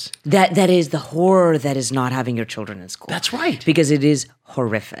is this. That is the horror that is not having your children in school. That's right. Because it is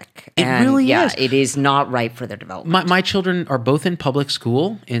horrific. It really is. It is not right for their development. My children are both in public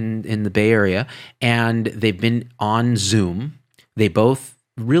school in the Bay Area and they've been on Zoom. They both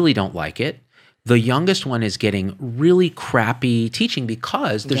really don't like it. The youngest one is getting really crappy teaching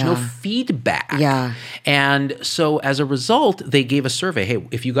because there's no feedback. Yeah. And so as a result, they gave a survey. Hey,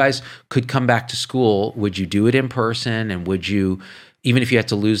 if you guys could come back to school, would you do it in person? And would you, even if you had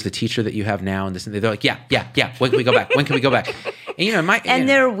to lose the teacher that you have now and this and they're like, yeah. When can we go back? When can we go back? And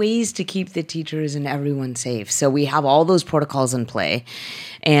there are ways to keep the teachers and everyone safe. So we have all those protocols in play.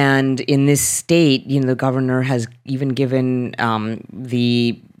 And in this state, the governor has even given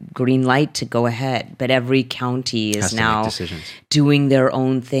the green light to go ahead. But every county is now doing their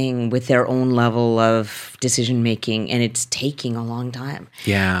own thing with their own level of decision making. And it's taking a long time.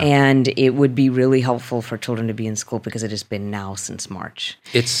 Yeah. And it would be really helpful for children to be in school because it has been now since March.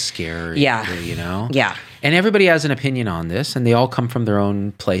 It's scary. Yeah. Yeah. And everybody has an opinion on this and they all come from their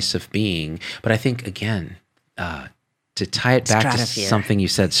own place of being. But I think, again, to tie it back to something you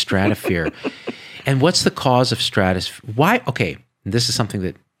said, stratosphere. And what's the cause of stratosphere? Why? Okay, this is something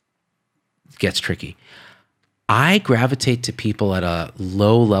that gets tricky. I gravitate to people at a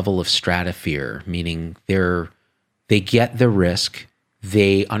low level of stratosphere, meaning they get the risk,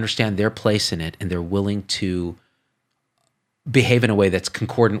 they understand their place in it, and they're willing to behave in a way that's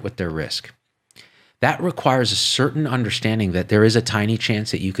concordant with their risk. That requires a certain understanding that there is a tiny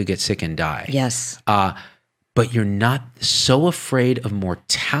chance that you could get sick and die. Yes. But you're not so afraid of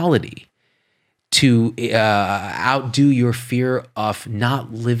mortality to outdo your fear of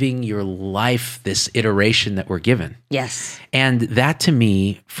not living your life, this iteration that we're given. Yes. And that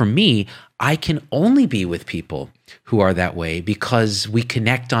for me, I can only be with people who are that way because we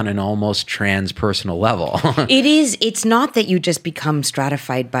connect on an almost transpersonal level. It's not that you just become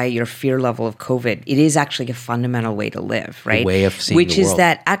stratified by your fear level of COVID. It is actually a fundamental way to live, right? A way of seeing Which the is world.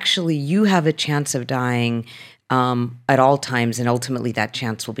 that actually you have a chance of dying at all times, and ultimately that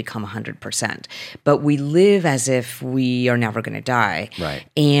chance will become 100%. But we live as if we are never going to die, right?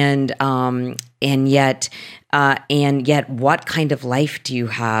 And yet And yet, what kind of life do you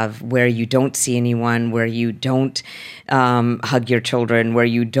have where you don't see anyone, where you don't hug your children, where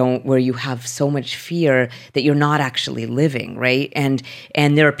you have so much fear that you're not actually living, right? And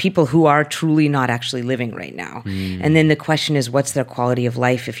there are people who are truly not actually living right now. And then the question is, what's their quality of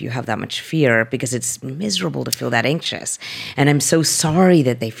life if you have that much fear? Because it's miserable to feel that anxious. And I'm so sorry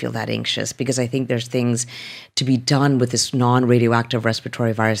that they feel that anxious, because I think there's things to be done with this non-radioactive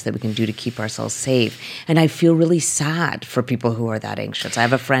respiratory virus that we can do to keep ourselves safe. And I feel really sad for people who are that anxious. I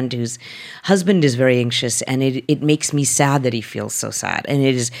have a friend whose husband is very anxious, and it makes me sad that he feels so sad. And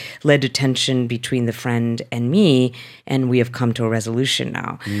it has led to tension between the friend and me, and we have come to a resolution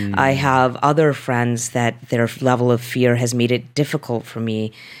now. I have other friends that their level of fear has made it difficult for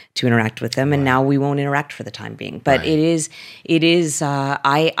me to interact with them, and now we won't interact for the time being. But it is.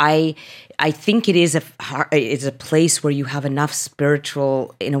 I think it is a place where you have enough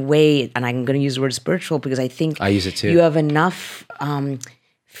spiritual, in a way, and I'm going to use the word spiritual because I think I use it too. You have enough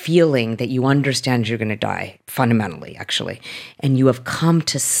feeling that you understand you're going to die, fundamentally, actually, and you have come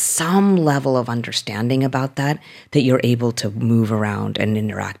to some level of understanding about that you're able to move around and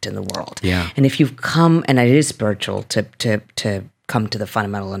interact in the world. Yeah. And if you've come, and it is spiritual to come to the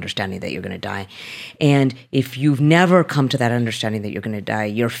fundamental understanding that you're going to die. And if you've never come to that understanding that you're going to die,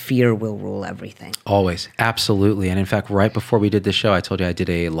 your fear will rule everything. Always. Absolutely. And in fact, right before we did this show, I told you I did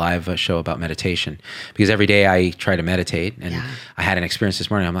a live show about meditation, because every day I try to meditate, and I had an experience this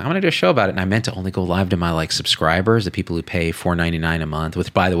morning. I'm like, I'm going to do a show about it. And I meant to only go live to my subscribers, the people who pay $4.99 a month,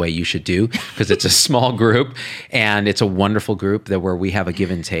 which, by the way, you should do, because it's a small group and it's a wonderful group where we have a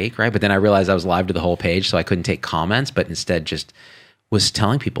give and take, right? But then I realized I was live to the whole page, so I couldn't take comments, but instead just was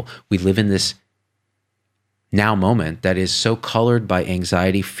telling people we live in this now moment that is so colored by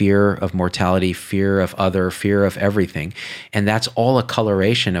anxiety, fear of mortality, fear of fear of everything. And that's all a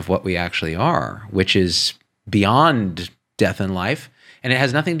coloration of what we actually are, which is beyond death and life. And it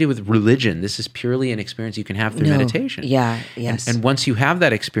has nothing to do with religion. This is purely an experience you can have through meditation. Yeah, yes. And once you have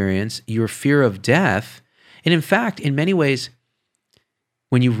that experience, your fear of death, and in fact, in many ways,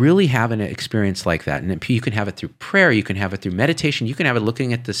 when you really have an experience like that, and you can have it through prayer, you can have it through meditation, you can have it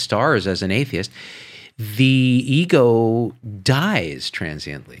looking at the stars as an atheist, the ego dies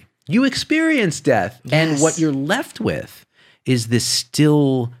transiently. You experience death, and what you're left with is this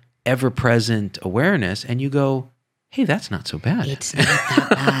still ever-present awareness, and you go, hey, that's not so bad. It's not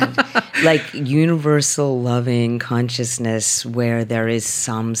that bad. Like universal loving consciousness where there is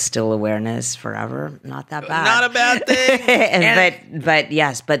some still awareness forever. Not that bad. Not a bad thing.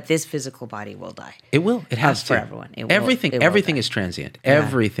 but this physical body will die. It will. It has to. For everyone. Everything is transient. Yeah.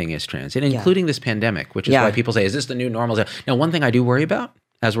 Everything is transient, including this pandemic, which is why people say, is this the new normal? Now, one thing I do worry about,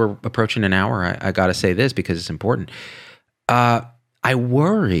 as we're approaching an hour, I got to say this because it's important. I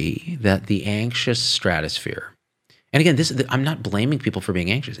worry that the anxious stratosphere, and again, I'm not blaming people for being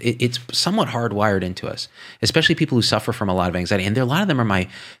anxious. It's somewhat hardwired into us, especially people who suffer from a lot of anxiety. And a lot of them are my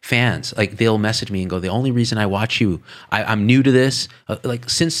fans. Like, they'll message me and go, the only reason I watch you, I'm new to this.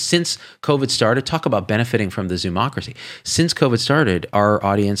 Since COVID started, talk about benefiting from the Zoomocracy. Since COVID started, our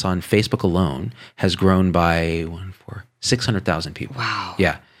audience on Facebook alone has grown by 600,000 people. Wow.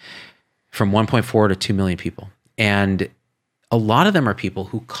 Yeah. From 1.4 to 2 million people. And a lot of them are people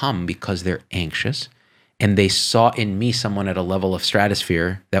who come because they're anxious, and they saw in me someone at a level of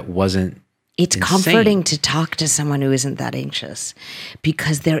stratosphere that wasn't It's insane. Comforting to talk to someone who isn't that anxious,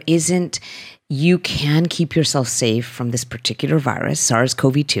 because you can keep yourself safe from this particular virus,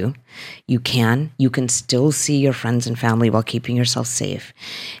 SARS-CoV-2. You can still see your friends and family while keeping yourself safe,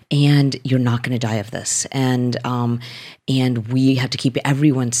 and you're not going to die of this. And we have to keep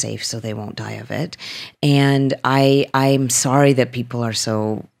everyone safe so they won't die of it. And I'm sorry that people are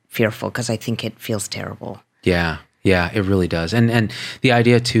so fearful, because I think it feels terrible. Yeah, it really does. And the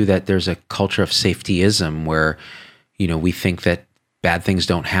idea too that there's a culture of safetyism where, we think that bad things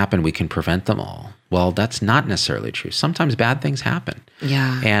don't happen, we can prevent them all. Well, that's not necessarily true. Sometimes bad things happen.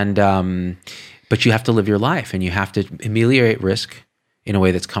 Yeah. And but you have to live your life, and you have to ameliorate risk in a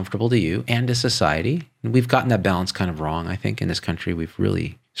way that's comfortable to you and to society. And we've gotten that balance kind of wrong, I think, in this country. We've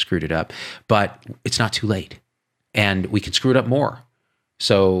really screwed it up. But it's not too late. And we can screw it up more.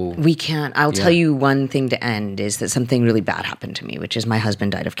 So we can't. I'll tell you one thing to end is that something really bad happened to me, which is my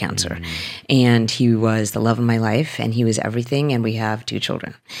husband died of cancer. And he was the love of my life, and he was everything, and we have 2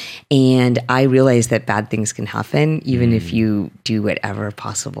 children. And I realized that bad things can happen, even if you do whatever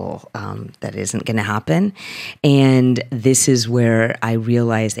possible that isn't going to happen. And this is where I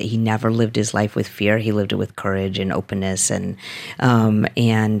realized that he never lived his life with fear. He lived it with courage and openness, and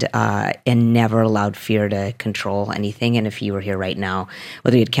never allowed fear to control anything. And if he were here right now,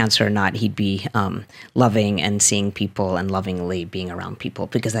 whether he had cancer or not, he'd be loving and seeing people and lovingly being around people,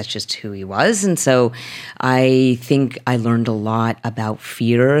 because that's just who he was. And so I think I learned a lot about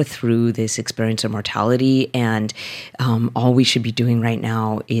fear through this experience of mortality. And all we should be doing right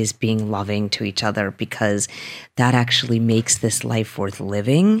now is being loving to each other, because that actually makes this life worth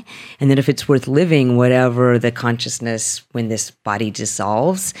living. And then if it's worth living, whatever the consciousness when this body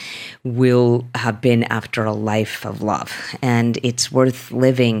dissolves will have been after a life of love. And it's worth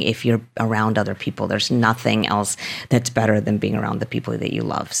living if you're around other people. There's nothing else that's better than being around the people that you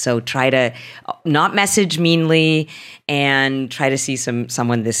love. So try to not message meanly, and try to see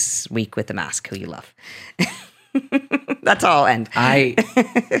someone this week with a mask who you love. That's all. And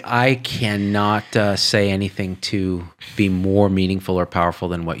I cannot say anything to be more meaningful or powerful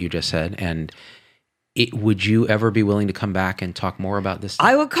than what you just said. And would you ever be willing to come back and talk more about this?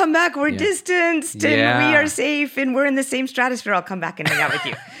 I will come back. We're distanced and we are safe and we're in the same stratosphere. I'll come back and hang out with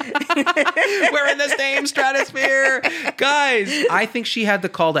you. We're in the same stratosphere. Guys, I think she had the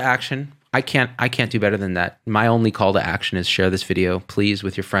call to action. I can't do better than that. My only call to action is share this video, please,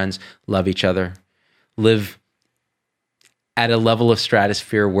 with your friends. Love each other. Live at a level of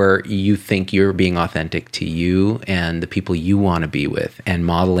stratosphere where you think you're being authentic to you and the people you want to be with, and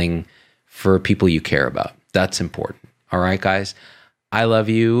modeling for people you care about. That's important. All right, guys. I love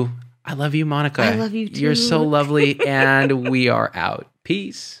you. I love you, Monica. I love you too. You're so lovely. And we are out.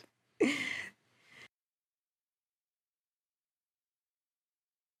 Peace.